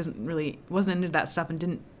 Bittaker wasn't into that stuff and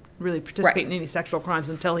didn't really participate in any sexual crimes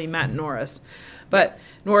until he met Norris. But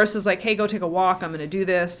Norris is like, hey, go take a walk. I'm going to do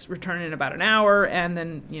this. Return in about an hour, and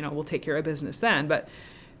then, we'll take care of business then. But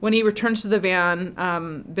when he returns to the van,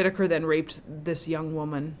 Bittaker then raped this young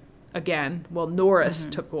woman again. Well, Norris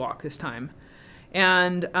took the walk this time.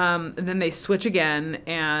 And then they switch again,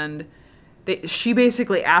 and she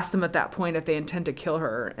basically asked them at that point if they intend to kill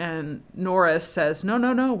her. And Norris says,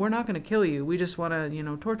 no, we're not going to kill you. We just want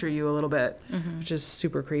to, torture you a little bit, which is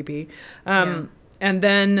super creepy. And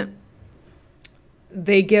then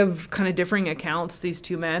they give kind of differing accounts, these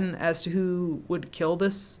two men, as to who would kill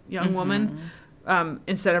this young woman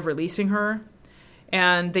instead of releasing her.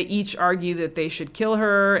 And they each argue that they should kill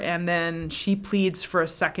her. And then she pleads for a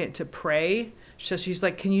second to pray. So she's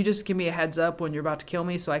like, can you just give me a heads up when you're about to kill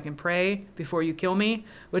me so I can pray before you kill me?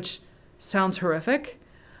 Which sounds horrific.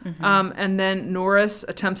 And then Norris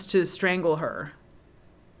attempts to strangle her.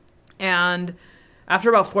 And after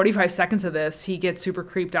about 45 seconds of this, he gets super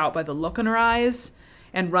creeped out by the look in her eyes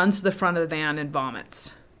and runs to the front of the van and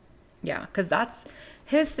vomits. Yeah, because that's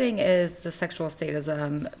his thing is the sexual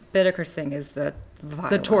sadism. Bittaker's thing is the violence.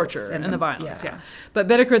 The torture and the violence, But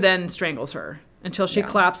Bittaker then strangles her until she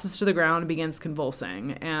collapses to the ground and begins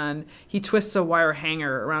convulsing. And he twists a wire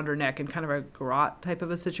hanger around her neck in kind of a garrote type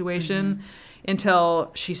of a situation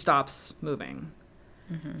until she stops moving.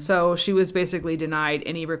 So she was basically denied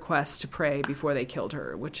any requests to pray before they killed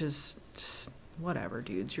her, which is just whatever,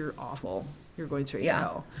 dudes. You're awful. You're going straight to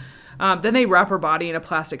hell. Then they wrap her body in a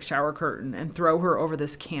plastic shower curtain and throw her over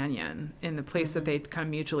this canyon in the place that they kind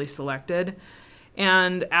of mutually selected.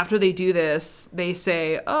 And after they do this, they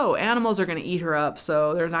say, oh, animals are going to eat her up,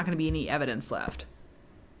 so there's not going to be any evidence left.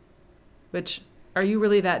 Which, are you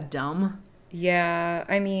really that dumb? Yeah,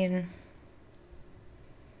 I mean,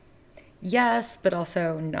 yes, but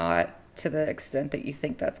also not to the extent that you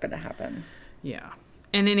think that's going to happen. Yeah.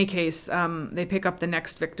 In any case, they pick up the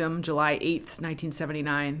next victim, July 8th,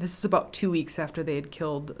 1979. This is about 2 weeks after they had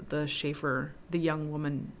killed the Schaefer, the young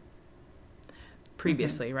woman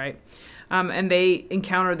previously, right? And they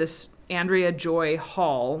encounter this Andrea Joy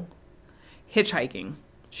Hall hitchhiking.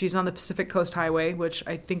 She's on the Pacific Coast Highway, which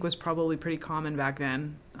I think was probably pretty common back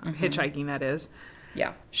then. Hitchhiking, that is.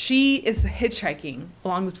 Yeah. She is hitchhiking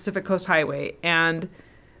along the Pacific Coast Highway, and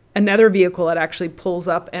another vehicle that actually pulls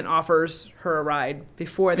up and offers her a ride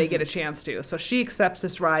before they get a chance to. So she accepts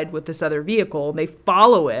this ride with this other vehicle, and they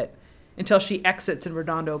follow it until she exits in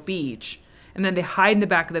Redondo Beach. And then they hide in the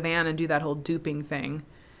back of the van and do that whole duping thing.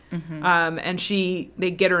 And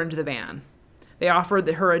they get her into the van. They offered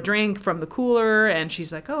her a drink from the cooler, and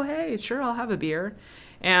she's like, oh, hey, sure, I'll have a beer.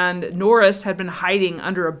 And Norris had been hiding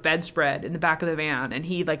under a bedspread in the back of the van, and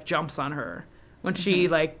he, jumps on her when she,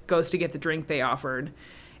 goes to get the drink they offered.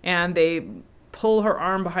 And they pull her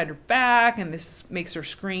arm behind her back, and this makes her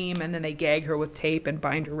scream, and then they gag her with tape and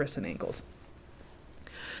bind her wrists and ankles.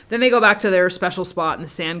 Then they go back to their special spot in the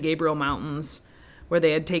San Gabriel Mountains, where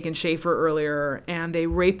they had taken Schaefer earlier, and they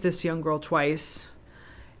rape this young girl twice.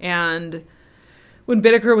 And when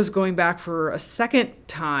Bittaker was going back for a second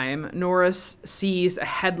time, Norris sees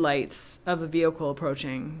headlights of a vehicle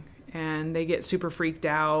approaching, and they get super freaked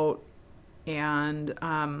out and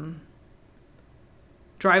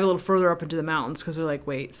drive a little further up into the mountains because they're like,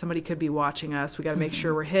 wait, somebody could be watching us. We got to make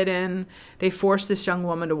sure we're hidden. They force this young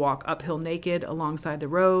woman to walk uphill naked alongside the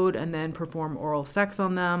road and then perform oral sex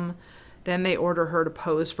on them. Then they order her to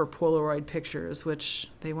pose for Polaroid pictures,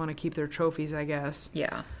 which they want to keep their trophies, I guess.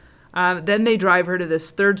 Yeah. Then they drive her to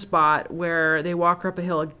this third spot where they walk her up a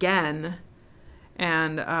hill again.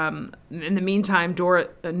 And in the meantime,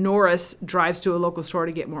 Norris drives to a local store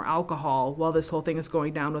to get more alcohol while this whole thing is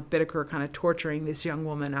going down, with Bittaker kind of torturing this young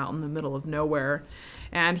woman out in the middle of nowhere.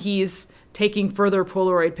 And he's taking further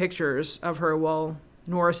Polaroid pictures of her while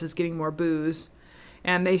Norris is getting more booze.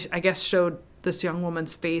 And they, I guess, showed this young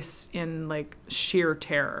woman's face in sheer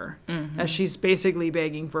terror as she's basically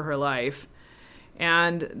begging for her life.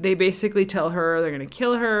 And they basically tell her they're going to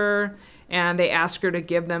kill her. And they ask her to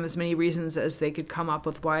give them as many reasons as they could come up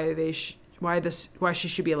with why she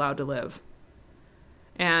should be allowed to live.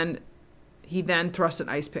 And he then thrusts an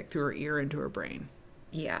ice pick through her ear into her brain.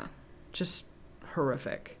 Yeah. Just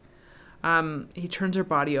horrific. He turns her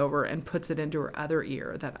body over and puts it into her other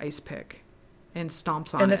ear, that ice pick, and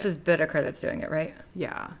stomps on it. And this is Bittaker that's doing it, right?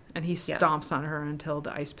 Yeah. And he stomps on her until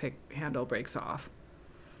the ice pick handle breaks off.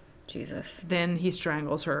 Jesus. Then he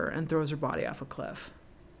strangles her and throws her body off a cliff.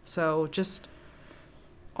 So just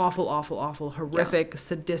awful, awful, awful, horrific,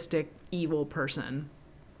 sadistic, evil person.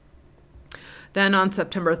 Then on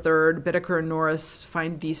September 3rd, Bittaker and Norris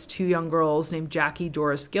find these two young girls named Jackie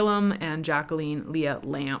Doris Gillum and Jacqueline Leah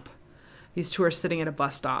Lamp. These two are sitting at a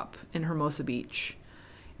bus stop in Hermosa Beach.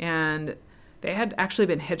 And they had actually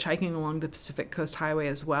been hitchhiking along the Pacific Coast Highway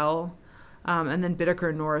as well. And then Bittaker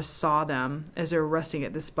and Norris saw them as they were resting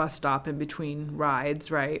at this bus stop in between rides,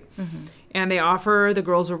 right? Mm-hmm. And they offer the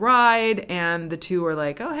girls a ride, and the two are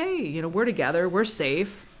like, oh, hey, we're together. We're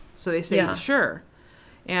safe. So they say, sure.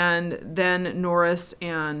 And then Norris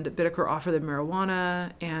and Bittaker offer them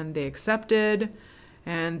marijuana, and they accepted.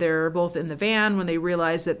 And they're both in the van when they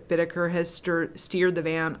realize that Bittaker has steered the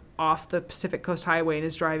van off the Pacific Coast Highway and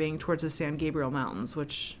is driving towards the San Gabriel Mountains,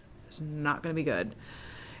 which is not going to be good.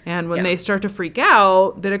 And when they start to freak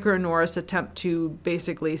out, Bittaker and Norris attempt to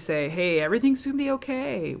basically say, hey, everything's going to be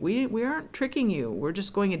okay. We aren't tricking you. We're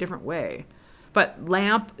just going a different way. But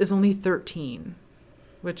Lamp is only 13,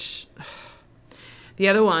 which... The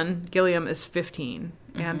other one, Gilliam, is 15,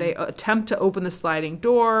 and they attempt to open the sliding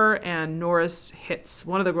door, and Norris hits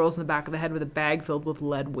one of the girls in the back of the head with a bag filled with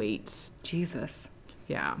lead weights. Jesus.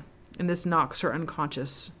 Yeah, and this knocks her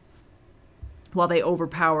unconscious while they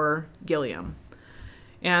overpower Gilliam.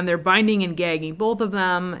 And they're binding and gagging both of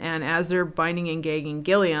them, and as they're binding and gagging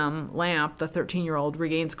Gilliam, Lamp, the 13-year-old,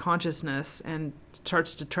 regains consciousness and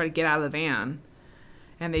starts to try to get out of the van.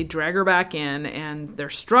 And they drag her back in, and they're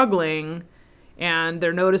struggling... And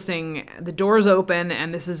they're noticing the door's open,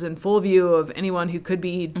 and this is in full view of anyone who could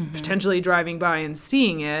be potentially driving by and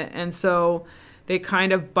seeing it. And so they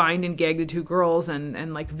kind of bind and gag the two girls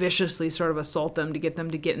and like viciously sort of assault them to get in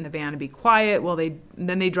the van and be quiet. Well,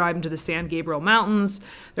 then they drive them to the San Gabriel Mountains.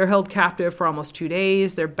 They're held captive for almost 2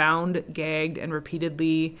 days. They're bound, gagged, and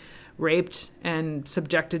repeatedly raped and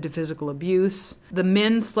subjected to physical abuse. The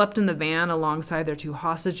men slept in the van alongside their two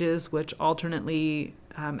hostages, which alternately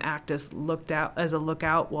act as a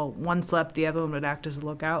lookout. Well, one slept, the other one would act as a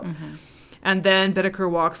lookout. Mm-hmm. And then Bittaker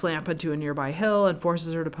walks Lamp into a nearby hill and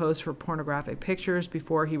forces her to pose for pornographic pictures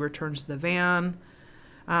before he returns to the van.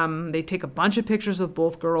 They take a bunch of pictures of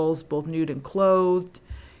both girls, both nude and clothed,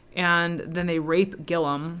 and then they rape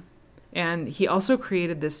Gilliam. And he also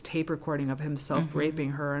created this tape recording of himself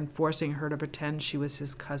raping her and forcing her to pretend she was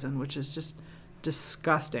his cousin, which is just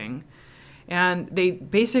disgusting. And they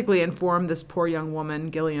basically informed this poor young woman,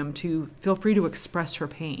 Gilliam, to feel free to express her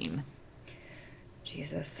pain.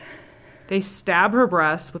 Jesus. They stab her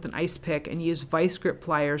breasts with an ice pick and use vice grip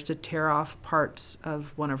pliers to tear off parts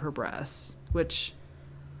of one of her breasts, which,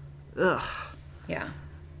 ugh. Yeah.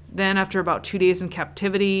 Then after about 2 days in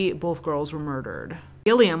captivity, both girls were murdered.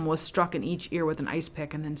 Gilliam was struck in each ear with an ice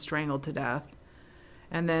pick and then strangled to death.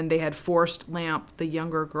 And then they had forced Lamp, the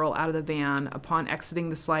younger girl, out of the van. Upon exiting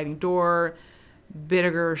the sliding door,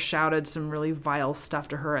 Bittaker shouted some really vile stuff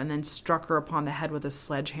to her and then struck her upon the head with a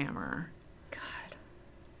sledgehammer. God.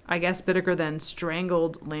 I guess Bittaker then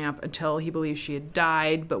strangled Lamp until he believed she had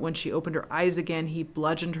died, but when she opened her eyes again, he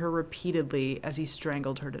bludgeoned her repeatedly as he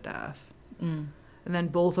strangled her to death. And then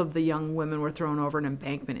both of the young women were thrown over an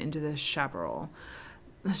embankment into the chaparral.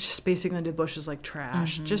 It's just basically into bushes like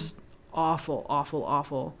trash. Just awful, awful,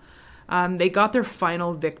 awful. They got their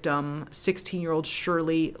final victim, 16-year-old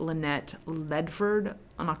Shirley Lynette Ledford,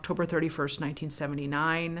 on October 31st,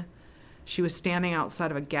 1979. She was standing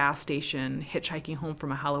outside of a gas station, hitchhiking home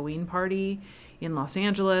from a Halloween party in Los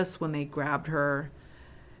Angeles when they grabbed her.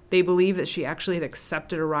 They believe that she actually had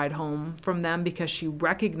accepted a ride home from them because she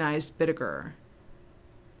recognized Bittaker.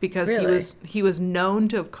 Because really? he was known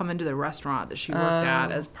to have come into the restaurant that she worked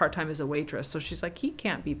at as part-time as a waitress. So she's like, he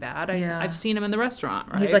can't be bad. I've seen him in the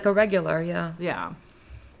restaurant, right? He's like a regular, yeah. Yeah.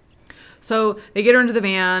 So they get her into the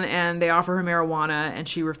van and they offer her marijuana and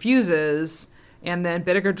she refuses. And then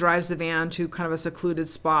Bittaker drives the van to kind of a secluded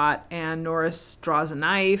spot and Norris draws a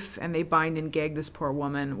knife and they bind and gag this poor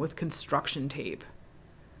woman with construction tape.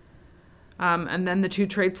 And then the two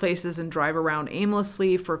trade places and drive around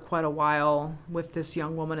aimlessly for quite a while with this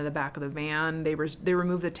young woman in the back of the van. They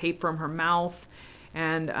remove the tape from her mouth,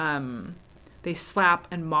 and they slap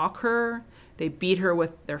and mock her. They beat her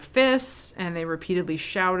with their fists, and they repeatedly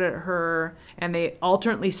shout at her. And they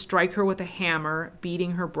alternately strike her with a hammer,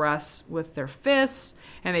 beating her breasts with their fists.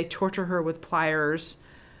 And they torture her with pliers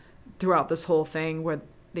throughout this whole thing where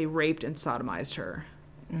they raped and sodomized her.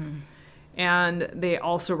 And they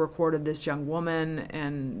also recorded this young woman,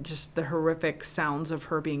 and just the horrific sounds of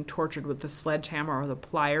her being tortured with the sledgehammer or the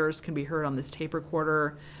pliers can be heard on this tape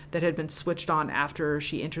recorder that had been switched on after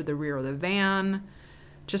she entered the rear of the van.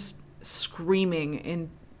 Just screaming in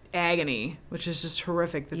agony, which is just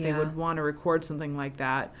horrific that they would want to record something like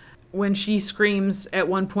that. When she screams, at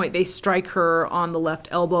one point they strike her on the left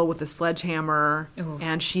elbow with a sledgehammer. Ooh.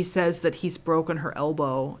 And she says that he's broken her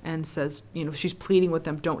elbow and says, she's pleading with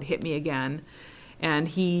them, don't hit me again. And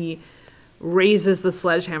he raises the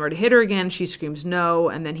sledgehammer to hit her again. She screams no,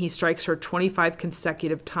 and then he strikes her 25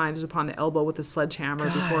 consecutive times upon the elbow with the sledgehammer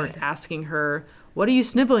before asking her, "What are you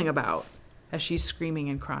sniveling about?" as she's screaming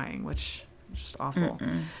and crying, which is just awful.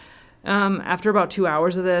 After about 2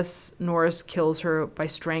 hours of this, Norris kills her by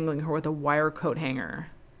strangling her with a wire coat hanger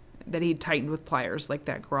that he'd tightened with pliers, like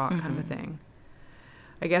that grot kind of a thing.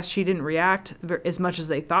 I guess she didn't react as much as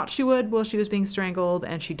they thought she would while she was being strangled,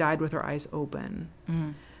 and she died with her eyes open.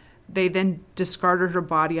 They then discarded her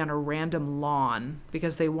body on a random lawn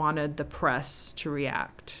because they wanted the press to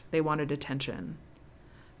react. They wanted attention.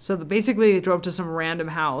 So basically, they drove to some random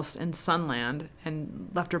house in Sunland and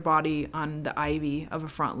left her body on the ivy of a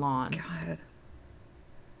front lawn. God.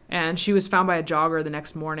 And she was found by a jogger the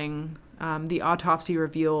next morning. The autopsy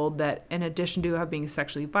revealed that in addition to having being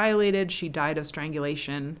sexually violated, she died of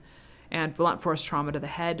strangulation and blunt force trauma to the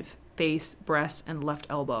head, face, breast, and left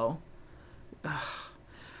elbow. Ugh.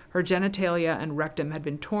 Her genitalia and rectum had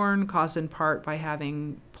been torn, caused in part by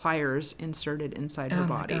having pliers inserted inside her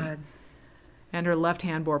body. My God. And her left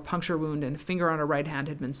hand bore a puncture wound, and a finger on her right hand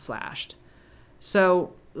had been slashed.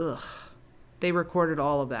 So, they recorded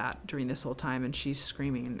all of that during this whole time, and she's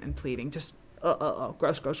screaming and pleading. Just,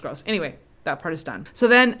 gross, gross, gross. Anyway, that part is done. So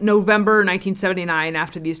then, November 1979,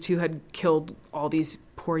 after these two had killed all these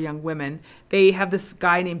poor young women, they have this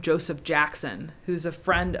guy named Joseph Jackson, who's a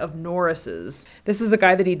friend of Norris's. This is a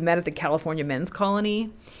guy that he'd met at the California Men's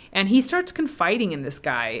Colony, and he starts confiding in this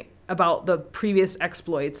guy about the previous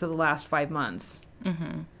exploits of the last 5 months,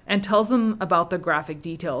 and tells them about the graphic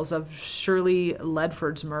details of Shirley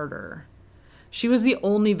Ledford's murder. She was the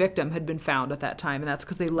only victim had been found at that time, and that's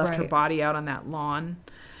because they left her body out on that lawn.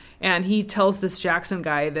 And he tells this Jackson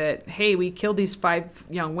guy that, hey, we killed these 5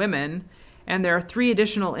 young women, and there are 3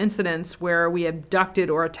 additional incidents where we abducted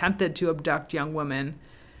or attempted to abduct young women.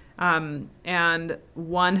 And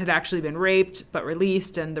one had actually been raped but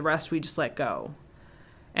released, and the rest we just let go.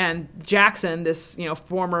 And Jackson, this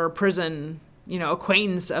former prison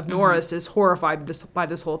acquaintance of Norris, is horrified by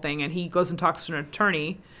this whole thing, and he goes and talks to an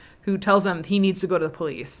attorney who tells him he needs to go to the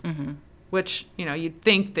police. Which, you'd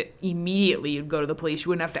think that immediately you'd go to the police. You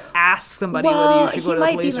wouldn't have to ask somebody whether you should go to the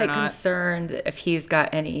police or not. He might be concerned if he's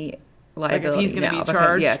got any liability, like if he's going to be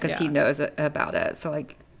charged. Because he knows about it. So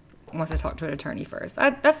wants to talk to an attorney first.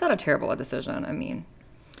 That's not a terrible decision. I mean,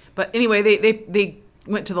 but anyway, they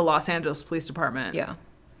went to the Los Angeles Police Department. Yeah,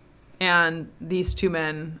 and these 2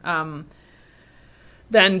 men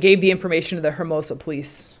then gave the information to the Hermosa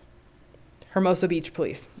Beach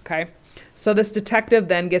Police. Okay, so this detective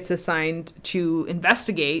then gets assigned to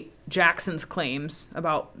investigate Jackson's claims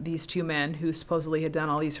about these 2 men who supposedly had done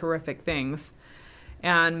all these horrific things,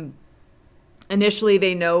 and initially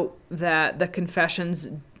they note that the confessions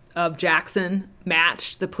of Jackson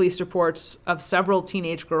matched the police reports of several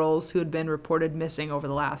teenage girls who had been reported missing over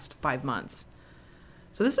the last 5 months.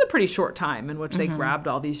 So this is a pretty short time in which they grabbed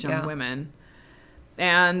all these young women.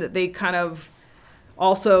 And they checked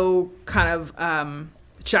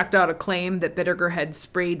out a claim that Bittaker had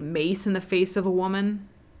sprayed mace in the face of a woman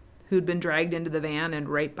who'd been dragged into the van and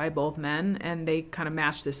raped by both men. And they kind of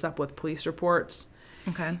matched this up with police reports.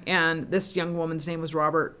 Okay. And this young woman's name was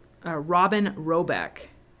Robin Robeck.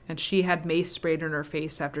 And she had mace sprayed in her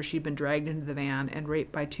face after she'd been dragged into the van and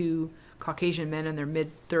raped by 2 Caucasian men in their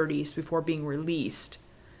mid-30s before being released.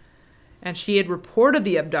 And she had reported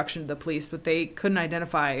the abduction to the police, but they couldn't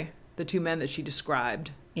identify the 2 men that she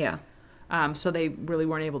described. Yeah. So they really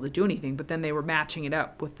weren't able to do anything. But then they were matching it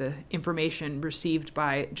up with the information received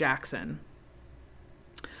by Jackson.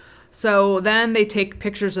 So then they take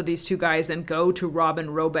pictures of these 2 guys and go to Robin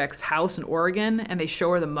Robeck's house in Oregon, and they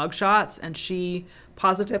show her the mugshots, and she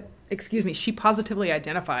positively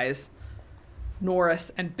identifies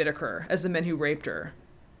Norris and Bittaker as the men who raped her.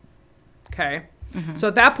 Okay. So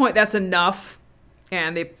at that point, that's enough,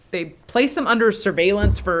 and they place them under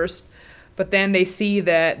surveillance first, but then they see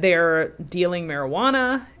that they're dealing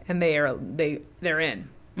marijuana, and they're in.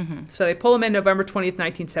 So they pull them in November 20th,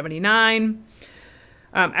 1979.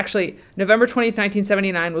 Actually, November 20th,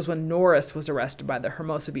 1979 was when Norris was arrested by the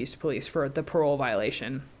Hermosa Beach Police for the parole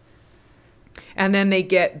violation. And then they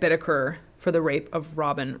get Bittaker for the rape of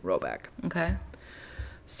Robin Robeck. Okay.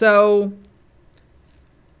 So,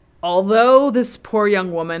 although this poor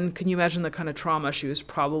young woman, can you imagine the kind of trauma she was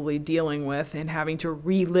probably dealing with and having to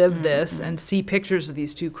relive this and see pictures of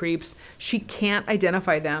these 2 creeps, she can't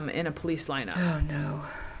identify them in a police lineup. Oh, no.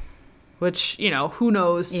 Which, who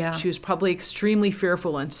knows? Yeah. She was probably extremely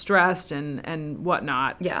fearful and stressed and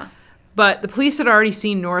whatnot. Yeah. But the police had already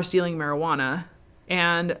seen Norris dealing marijuana,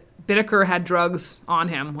 and Bittaker had drugs on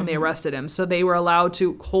him when they arrested him. So they were allowed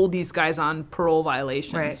to hold these guys on parole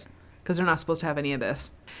violations. Right. because they're not supposed to have any of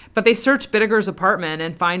this. But they search Bittaker's apartment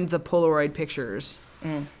and find the Polaroid pictures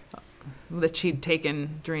that she'd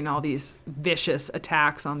taken during all these vicious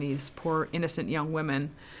attacks on these poor innocent young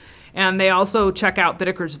women. And they also check out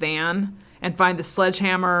Bittaker's van and find the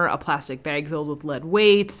sledgehammer, a plastic bag filled with lead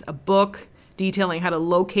weights, a book detailing how to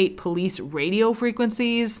locate police radio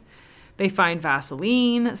frequencies. They find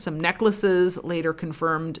Vaseline, some necklaces later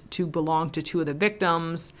confirmed to belong to 2 of the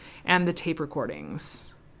victims, and the tape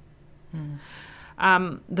recordings.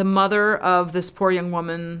 The mother of this poor young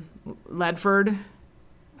woman, Ledford,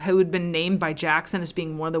 who had been named by Jackson as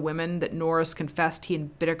being one of the women that Norris confessed he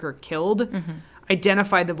and Bittaker killed,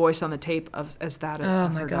 identified the voice on the tape as that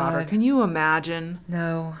of her daughter. Can you imagine?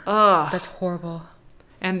 No. Ugh. That's horrible.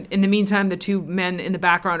 And in the meantime, the 2 men in the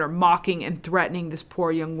background are mocking and threatening this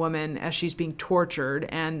poor young woman as she's being tortured,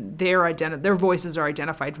 and their voices are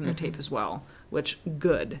identified from the tape as well, which,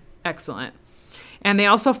 good. Excellent. And they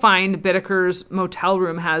also find Bittaker's motel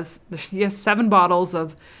room has 7 bottles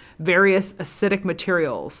of various acidic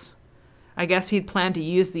materials. I guess he'd planned to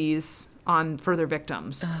use these on further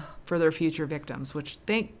victims, further future victims, which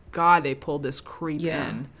thank God they pulled this creep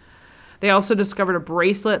in. They also discovered a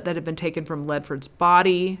bracelet that had been taken from Ledford's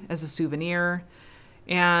body as a souvenir.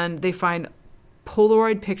 And they find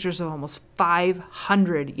Polaroid pictures of almost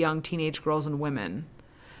 500 young teenage girls and women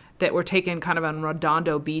that were taken kind of on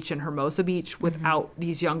Redondo Beach and Hermosa Beach without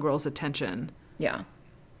these young girls' attention. Yeah.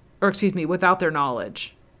 Or excuse me, without their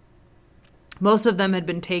knowledge. Most of them had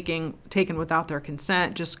been taken without their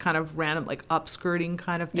consent, just kind of random, like upskirting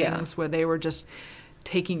kind of things where they were just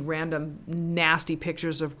taking random nasty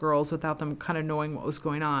pictures of girls without them kind of knowing what was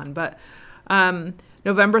going on. But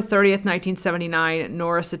November 30th, 1979,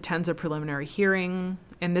 Norris attends a preliminary hearing,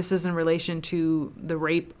 and this is in relation to the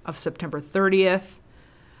rape of September 30th.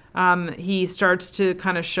 He starts to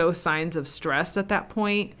kind of show signs of stress at that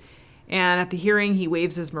point. And at the hearing, he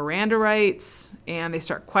waives his Miranda rights, and they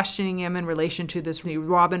start questioning him in relation to this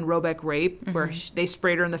Robin Robeck rape, where they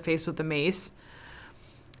sprayed her in the face with a mace.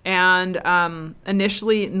 And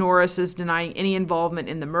initially, Norris is denying any involvement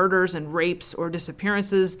in the murders and rapes or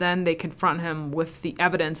disappearances. Then they confront him with the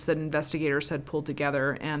evidence that investigators had pulled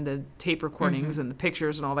together and the tape recordings and the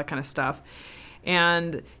pictures and all that kind of stuff.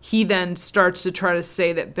 And he then starts to try to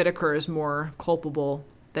say that Bittaker is more culpable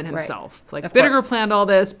than himself. Right. Like, Bittaker planned all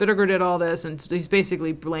this, Bittaker did all this, and he's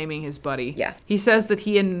basically blaming his buddy. Yeah. He says that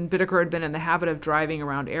he and Bittaker had been in the habit of driving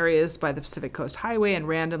around areas by the Pacific Coast Highway and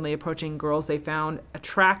randomly approaching girls they found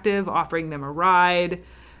attractive, offering them a ride,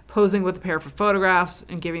 posing with a pair for photographs,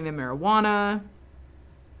 and giving them marijuana.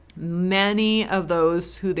 Many of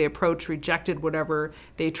those who they approached rejected whatever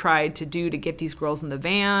they tried to do to get these girls in the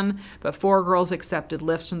van, but 4 girls accepted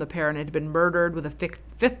lifts from the pair and had been murdered, with a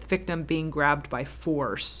 5th victim being grabbed by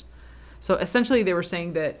force. So essentially they were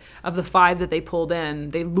saying that of the 5 that they pulled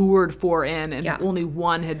in, they lured 4 in, and only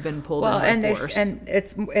 1 had been pulled in by force. And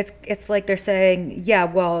it's like they're saying, yeah,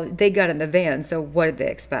 well, they got in the van, so what did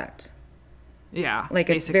they expect? Yeah, like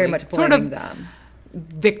basically. It's very much blaming them.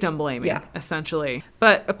 Victim blaming, essentially.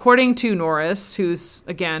 But according to Norris, who's,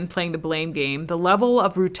 again, playing the blame game, the level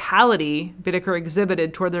of brutality Bittaker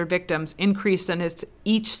exhibited toward their victims increased in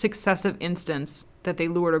each successive instance that they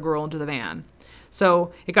lured a girl into the van.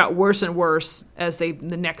 So it got worse and worse as the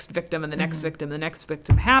next victim and the next victim, the next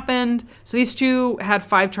victim happened. So these 2 had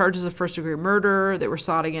 5 charges of first-degree murder that were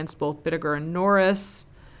sought against both Bittaker and Norris.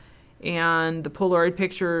 And the Polaroid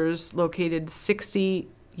pictures located 60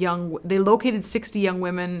 young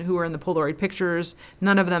women who were in the Polaroid pictures.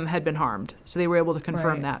 None of them had been harmed, so they were able to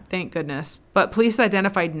confirm that. Thank goodness. But police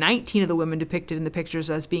identified 19 of the women depicted in the pictures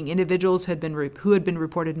as being individuals who had been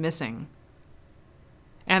reported missing,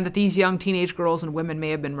 and that these young teenage girls and women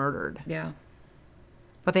may have been murdered. Yeah.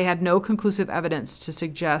 But they had no conclusive evidence to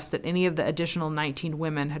suggest that any of the additional 19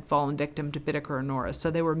 women had fallen victim to Bittaker or Norris. So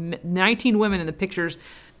there were 19 women in the pictures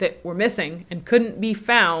that were missing and couldn't be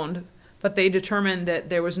found, but they determined that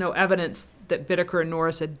there was no evidence that Bittaker and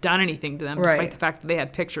Norris had done anything to them, despite the fact that they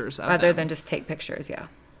had pictures of them. Other than just take pictures, yeah.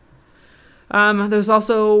 There's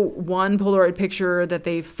also one Polaroid picture that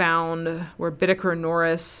they found where Bittaker and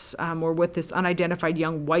Norris were with this unidentified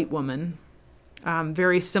young white woman.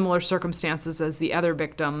 Very similar circumstances as the other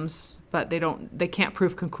victims, but they can't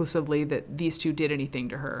prove conclusively that these 2 did anything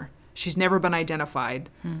to her. She's never been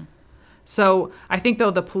identified. So I think,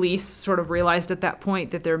 though, the police sort of realized at that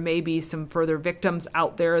point that there may be some further victims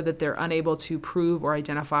out there that they're unable to prove or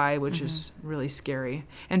identify, which is really scary.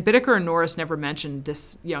 And Bittaker and Norris never mentioned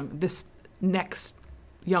this next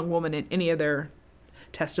young woman in any of their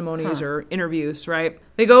testimonies or interviews, right?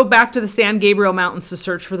 They go back to the San Gabriel Mountains to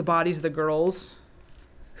search for the bodies of the girls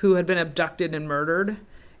who had been abducted and murdered.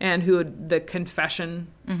 and who the confession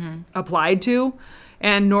applied to.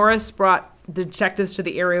 And Norris brought the detectives to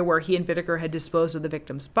the area where he and Bittaker had disposed of the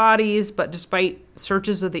victims' bodies, but despite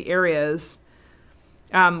searches of the areas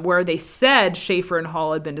where they said Schaefer and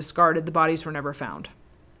Hall had been discarded, the bodies were never found.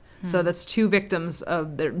 So that's two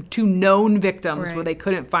known victims where they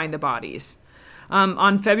couldn't find the bodies.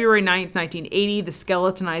 On February 9th, 1980, the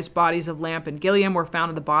skeletonized bodies of Lamp and Gilliam were found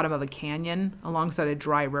at the bottom of a canyon alongside a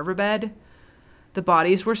dry riverbed. The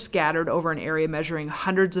bodies were scattered over an area measuring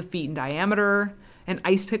hundreds of feet in diameter. An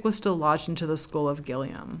ice pick was still lodged into the skull of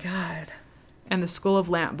Gilliam. God. And the skull of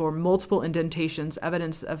Lamp bore multiple indentations,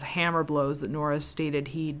 evidence of hammer blows that Norris stated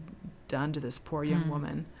he'd done to this poor young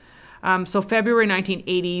woman. So February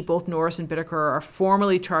 1980, both Norris and Bittaker are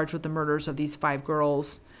formally charged with the murders of these 5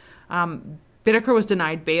 girls. Bittaker was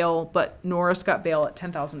denied bail, but Norris got bail at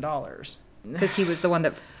 $10,000. Because he was the one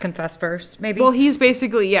that confessed first, maybe? Well, he's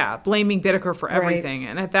basically, blaming Bittaker for everything. Right.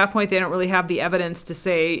 And at that point, they don't really have the evidence to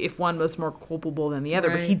say if one was more culpable than the other.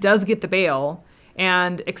 Right. But he does get the bail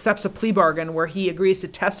and accepts a plea bargain where he agrees to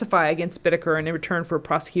testify against Bittaker in return for a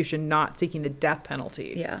prosecution not seeking the death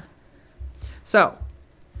penalty. Yeah. So,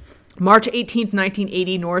 March 18th,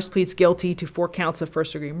 1980, Norris pleads guilty to 4 counts of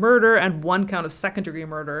first-degree murder and 1 count of second-degree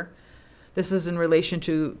murder. This is in relation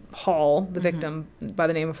to Hall, the victim by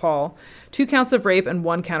the name of Hall. 2 counts of rape and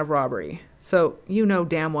 1 count of robbery. So you know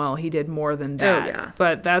damn well he did more than that. Oh, yeah.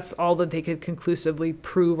 But that's all that they could conclusively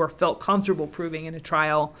prove or felt comfortable proving in a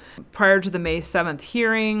trial. Prior to the May 7th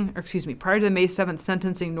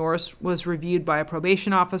sentencing, Norris was reviewed by a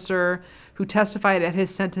probation officer who testified at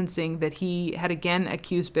his sentencing that he had again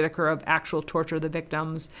accused Bittaker of actual torture of the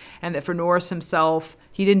victims, and that for Norris himself,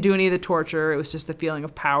 he didn't do any of the torture. It was just the feeling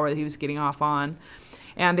of power that he was getting off on.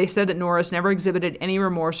 And they said that Norris never exhibited any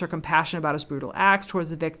remorse or compassion about his brutal acts towards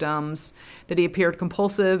the victims, that he appeared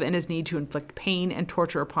compulsive in his need to inflict pain and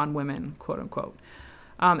torture upon women, quote unquote.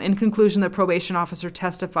 In conclusion, the probation officer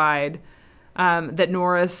testified that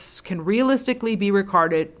Norris can realistically be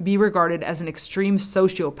regarded as an extreme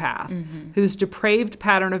sociopath whose depraved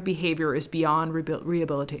pattern of behavior is beyond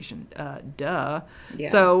rehabilitation. Yeah.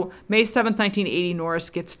 So, May 7th, 1980, Norris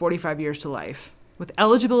gets 45 years to life with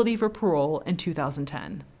eligibility for parole in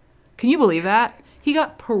 2010. Can you believe that? He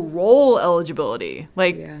got parole eligibility,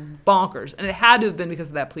 bonkers. And it had to have been because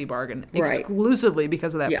of that plea bargain, exclusively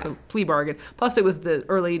because of that plea bargain. Plus, it was the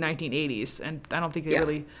early 1980s, and I don't think they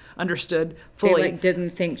really understood fully. They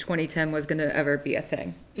didn't think 2010 was going to ever be a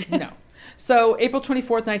thing. No. So, April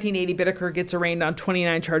 24th, 1980, Bittaker gets arraigned on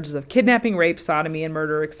 29 charges of kidnapping, rape, sodomy, and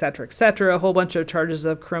murder, etc., etc. A whole bunch of charges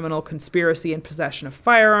of criminal conspiracy and possession of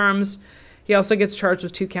firearms. He also gets charged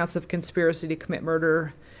with 2 counts of conspiracy to commit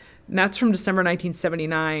murder. And that's from December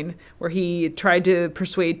 1979, where he tried to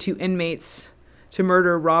persuade 2 inmates to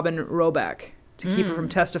murder Robin Roebuck to keep her from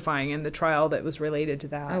testifying in the trial that was related to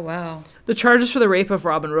that. Oh, wow. The charges for the rape of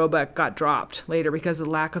Robin Roebuck got dropped later because of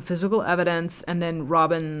lack of physical evidence and then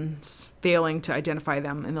Robin's failing to identify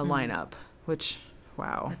them in the lineup, which,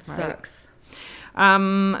 wow. That sucks.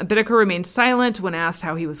 Bittaker remained silent when asked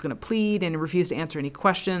how he was going to plead and refused to answer any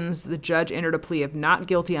questions. The judge entered a plea of not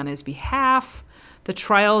guilty on his behalf. The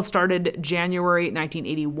trial started January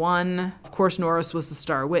 1981. Of course, Norris was the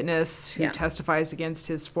star witness who testifies against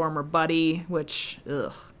his former buddy, which,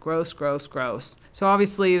 gross. So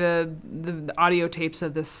obviously the audio tapes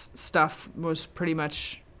of this stuff was pretty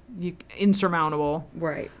much insurmountable.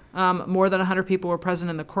 Right. More than 100 people were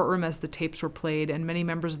present in the courtroom as the tapes were played, and many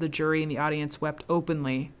members of the jury and the audience wept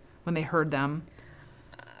openly when they heard them.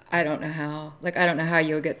 I don't know how. I don't know how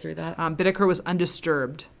you would get through that. Bittaker was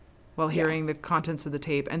undisturbed while hearing the contents of the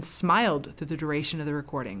tape and smiled through the duration of the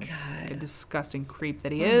recording. God. Like a disgusting creep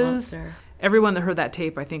that he is. Monster. Everyone that heard that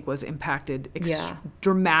tape, I think, was impacted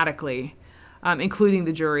dramatically, including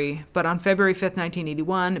the jury. But on February 5th,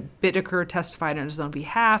 1981, Bittaker testified on his own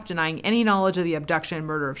behalf, denying any knowledge of the abduction and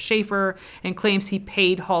murder of Schaefer, and claims he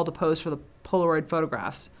paid Hall to pose for the Polaroid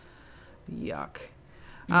photographs. Yuck.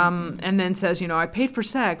 And then says, I paid for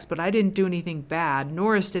sex, but I didn't do anything bad.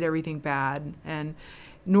 Norris did everything bad. And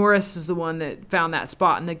Norris is the one that found that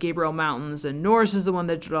spot in the Gabriel Mountains, and Norris is the one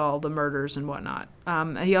that did all the murders and whatnot.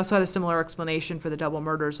 He also had a similar explanation for the double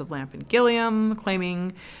murders of Lamp and Gilliam,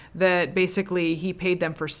 claiming that basically he paid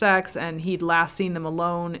them for sex and he'd last seen them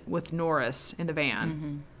alone with Norris in the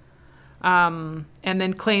van. And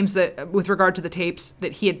then claims that, with regard to the tapes,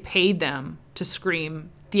 that he had paid them to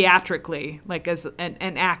scream theatrically, as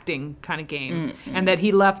an acting kind of game, and that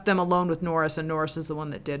he left them alone with Norris, and Norris is the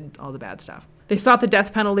one that did all the bad stuff. They sought the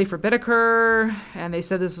death penalty for Bittaker, and they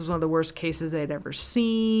said this was one of the worst cases they'd ever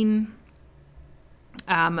seen.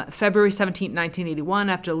 February 17, 1981,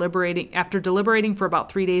 after deliberating for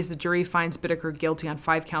about 3 days, the jury finds Bittaker guilty on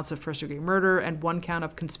 5 counts of first-degree murder and 1 count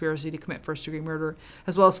of conspiracy to commit first-degree murder,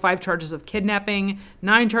 as well as 5 charges of kidnapping,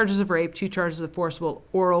 9 charges of rape, 2 charges of forcible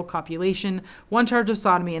oral copulation, 1 charge of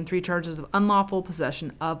sodomy, and 3 charges of unlawful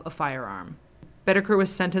possession of a firearm. Bittaker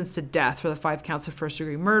was sentenced to death for the 5 counts of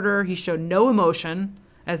first-degree murder. He showed no emotion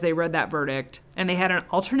as they read that verdict, and they had an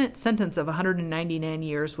alternate sentence of 199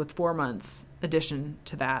 years with 4 months addition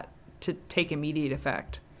to that to take immediate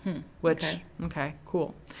effect. Okay,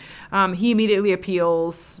 cool. He immediately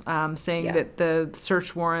appeals, saying that the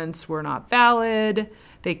search warrants were not valid.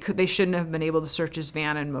 They shouldn't have been able to search his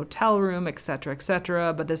van and motel room, et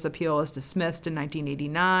cetera, but this appeal is dismissed in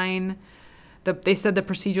 1989. They said the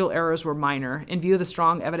procedural errors were minor. In view of the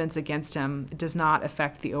strong evidence against him, it does not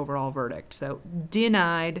affect the overall verdict. So,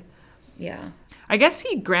 denied. Yeah. I guess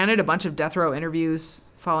he granted a bunch of death row interviews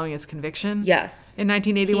following his conviction. Yes. In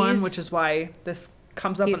 1981, which is why this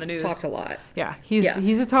comes up on the news. He's talked a lot. Yeah,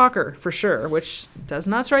 he's a talker, for sure, which does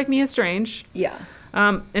not strike me as strange. Yeah.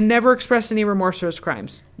 And never expressed any remorse for his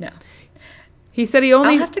crimes. No. He said he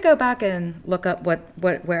only... I'll have to go back and look up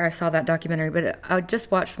where I saw that documentary, but I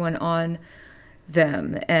just watched one on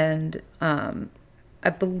them, and I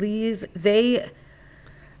believe they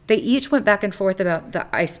each went back and forth about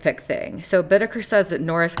the ice pick thing. So Bittaker says that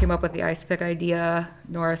Norris came up with the ice pick idea.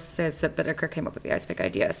 Norris says that Bittaker came up with the ice pick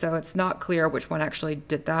idea. So it's not clear which one actually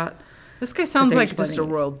did that. This guy sounds like just a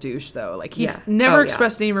royal douche, though. Like, he's never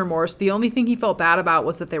expressed any remorse. The only thing he felt bad about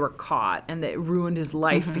was that they were caught, and that it ruined his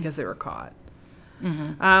life because they were caught.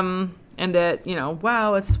 And that,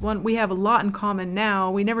 wow, we have a lot in common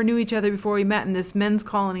now. We never knew each other before we met in this men's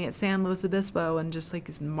colony at San Luis Obispo, and just like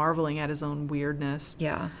he's marveling at his own weirdness.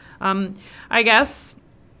 Yeah. I guess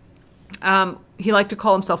he liked to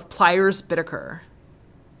call himself Pliers Bittaker.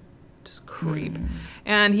 Just creep.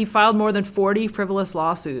 And he filed more than 40 frivolous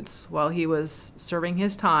lawsuits while he was serving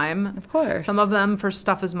his time. Of course. Some of them for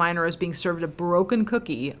stuff as minor as being served a broken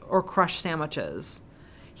cookie or crushed sandwiches.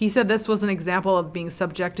 He said this was an example of being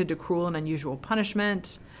subjected to cruel and unusual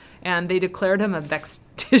punishment, and they declared him a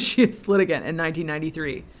vexatious litigant in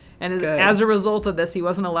 1993. And as a result of this, he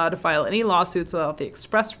wasn't allowed to file any lawsuits without the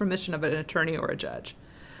express permission of an attorney or a judge.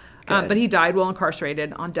 But he died while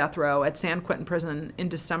incarcerated on death row at San Quentin Prison in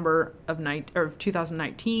December of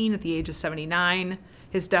 2019 at the age of 79.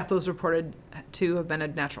 His death was reported to have been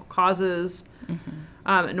of natural causes.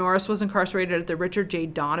 Norris was incarcerated at the Richard J.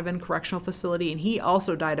 Donovan Correctional Facility, and he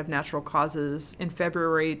also died of natural causes in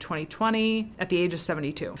February 2020 at the age of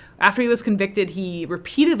 72. After he was convicted, he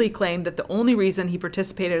repeatedly claimed that the only reason he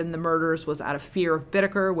participated in the murders was out of fear of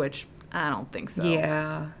Bittaker, which I don't think so.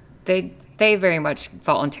 Yeah, they very much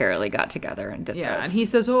voluntarily got together and did this. Yeah, and he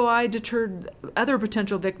says, I deterred other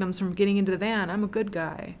potential victims from getting into the van. I'm a good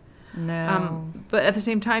guy. No. But at the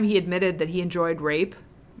same time, he admitted that he enjoyed rape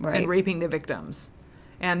and raping the victims.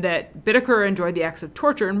 And that Bittaker enjoyed the acts of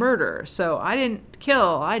torture and murder. So I didn't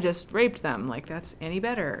kill, I just raped them. Like, that's any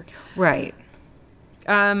better. Right.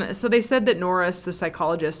 So they said that Norris, the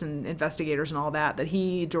psychologist and investigators and all that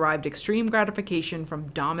he derived extreme gratification from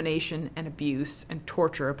domination and abuse and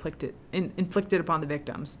torture inflicted upon the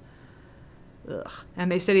victims. Ugh.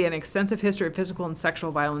 And they said he had an extensive history of physical and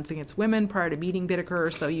sexual violence against women prior to meeting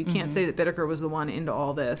Bittaker, so you can't say that Bittaker was the one into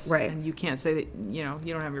all this. Right. And you can't say that, you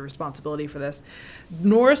don't have any responsibility for this.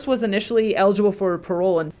 Norris was initially eligible for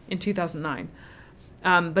parole in 2009,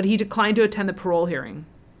 but he declined to attend the parole hearing.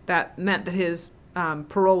 That meant that his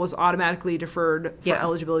parole was automatically deferred for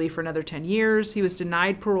eligibility for another 10 years. He was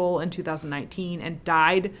denied parole in 2019 and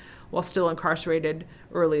died while still incarcerated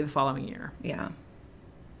early the following year. Yeah.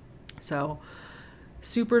 So,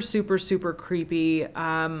 super, super, super creepy.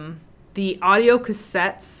 The audio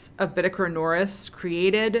cassettes of Bittaker and Norris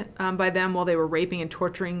created by them while they were raping and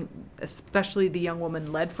torturing, especially the young woman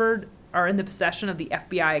Ledford, are in the possession of the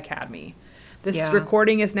FBI Academy. This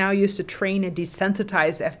recording is now used to train and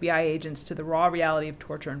desensitize FBI agents to the raw reality of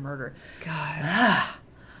torture and murder. God.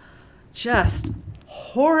 Just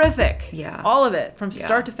horrific. Yeah. All of it, from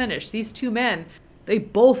start to finish. These two men, they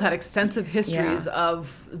both had extensive histories of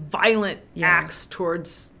violent acts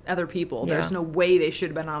towards other people. Yeah. There's no way they should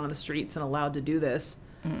have been out on the streets and allowed to do this.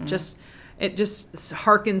 It just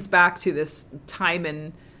harkens back to this time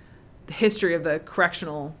in the history of the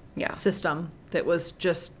correctional system that was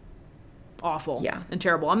just awful and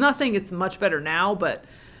terrible. I'm not saying it's much better now, but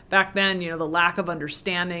back then, the lack of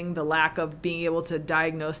understanding, the lack of being able to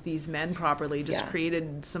diagnose these men properly just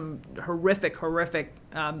created some horrific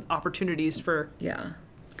opportunities for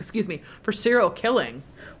for serial killing.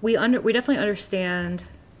 We definitely understand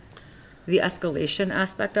the escalation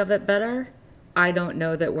aspect of it better I don't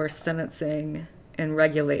know that we're sentencing and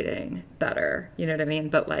regulating better. You know what I mean?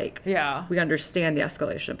 But like, Yeah. we understand the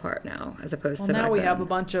escalation part now, as opposed Well, to now back we have then. a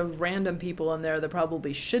bunch of random people in there that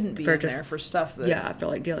probably shouldn't be For in there just- for stuff that Yeah, for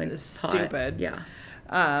like dealing is pot. stupid. Yeah,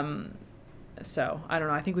 So I don't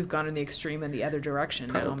know. I think we've gone in the extreme in the other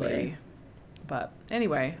direction now, Probably. maybe. But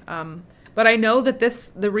anyway, but I know that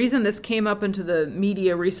the reason this came up into the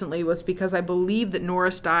media recently was because I believe that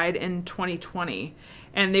Norris died in 2020,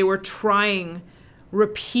 and they were trying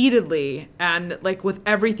repeatedly and like with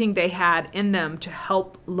everything they had in them to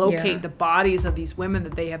help locate Yeah. the bodies of these women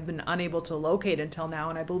that they have been unable to locate until now.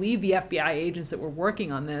 And I believe the FBI agents that were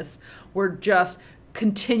working on this were just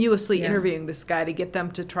continuously Yeah. interviewing this guy to get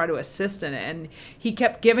them to try to assist in it. And he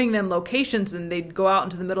kept giving them locations, and they'd go out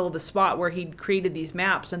into the middle of the spot where he'd created these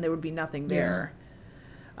maps, and there would be nothing there.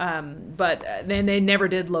 But then they never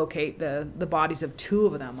did locate the bodies of two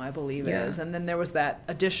of them, I believe it Yeah. is. And then there was that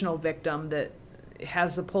additional victim that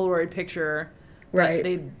has the Polaroid picture. but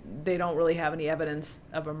Right. They don't really have any evidence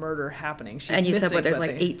of a murder happening. She's and you said missing, what? There's but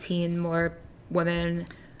like they- 18 more women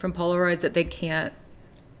from Polaroids that they can't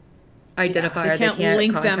identify Yeah, or they can't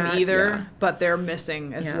link contact. them either, Yeah. but they're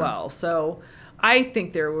missing as Yeah. well. So I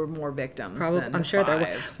think there were more victims. Probably, than I'm sure there were.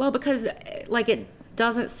 five. Well, because like it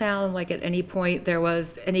doesn't sound like at any point there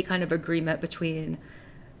was any kind of agreement between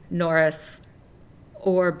Norris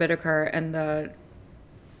or Bittaker and the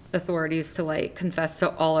authorities to like confess to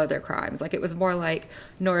all of their crimes. Like it was more like,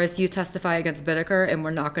 Norris, you testify against Bittaker and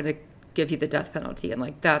we're not going to give you the death penalty. And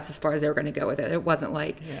like that's as far as they were going to go with it. It wasn't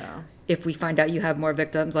like, Yeah. if we find out you have more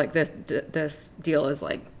victims, like this deal is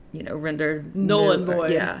like, rendered Null and moot or-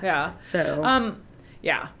 void. Yeah. Yeah. So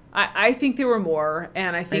Yeah. I think there were more,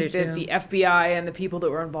 and I think do that too. the FBI and the people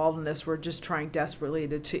that were involved in this were just trying desperately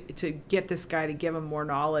to get this guy to give him more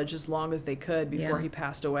knowledge as long as they could before Yeah. he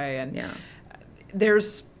passed away. And yeah.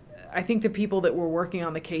 I think the people that were working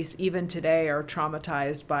on the case even today are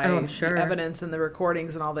traumatized by Oh, I'm sure. the evidence and the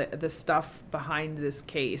recordings and all the stuff behind this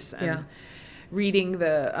case. And Yeah. reading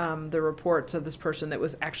the reports of this person that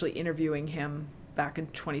was actually interviewing him back in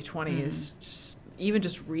 2020 is just, even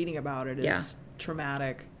just reading about it is Yeah.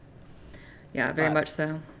 traumatic. Yeah, very But- much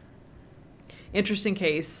so. Interesting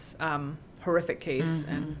case, horrific case,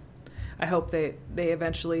 Mm-hmm. and I hope they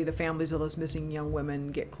eventually, the families of those missing young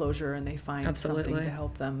women, get closure and they find something Absolutely. to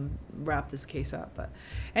help them wrap this case up. But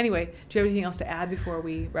anyway, do you have anything else to add before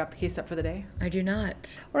we wrap the case up for the day? I do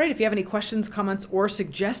not. All right, if you have any questions, comments, or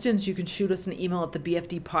suggestions, you can shoot us an email at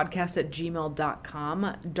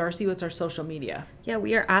thebfdpodcast@gmail.com. Darcy, what's our social media? Yeah,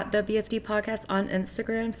 we are at the BFD podcast on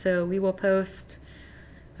Instagram, so we will post.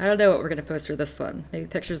 I don't know what we're going to post for this one. Maybe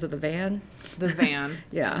pictures of the van. The van.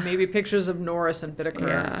 Yeah. Maybe pictures of Norris and Bittaker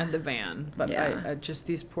Yeah. and the van. But Yeah. I just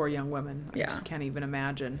these poor young women. I Yeah. just can't even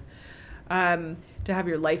imagine. To have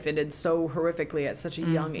your life ended so horrifically at such a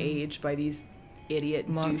young age by these idiot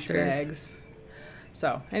Monsters. douchebags.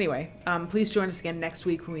 So anyway, please join us again next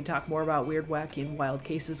week when we talk more about weird, wacky, and wild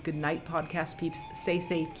cases. Good night, podcast peeps. Stay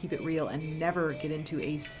safe, keep it real, and never get into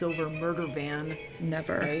a silver murder van.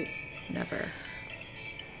 Never. Right? Never.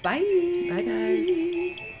 Bye. Bye,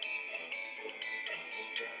 guys.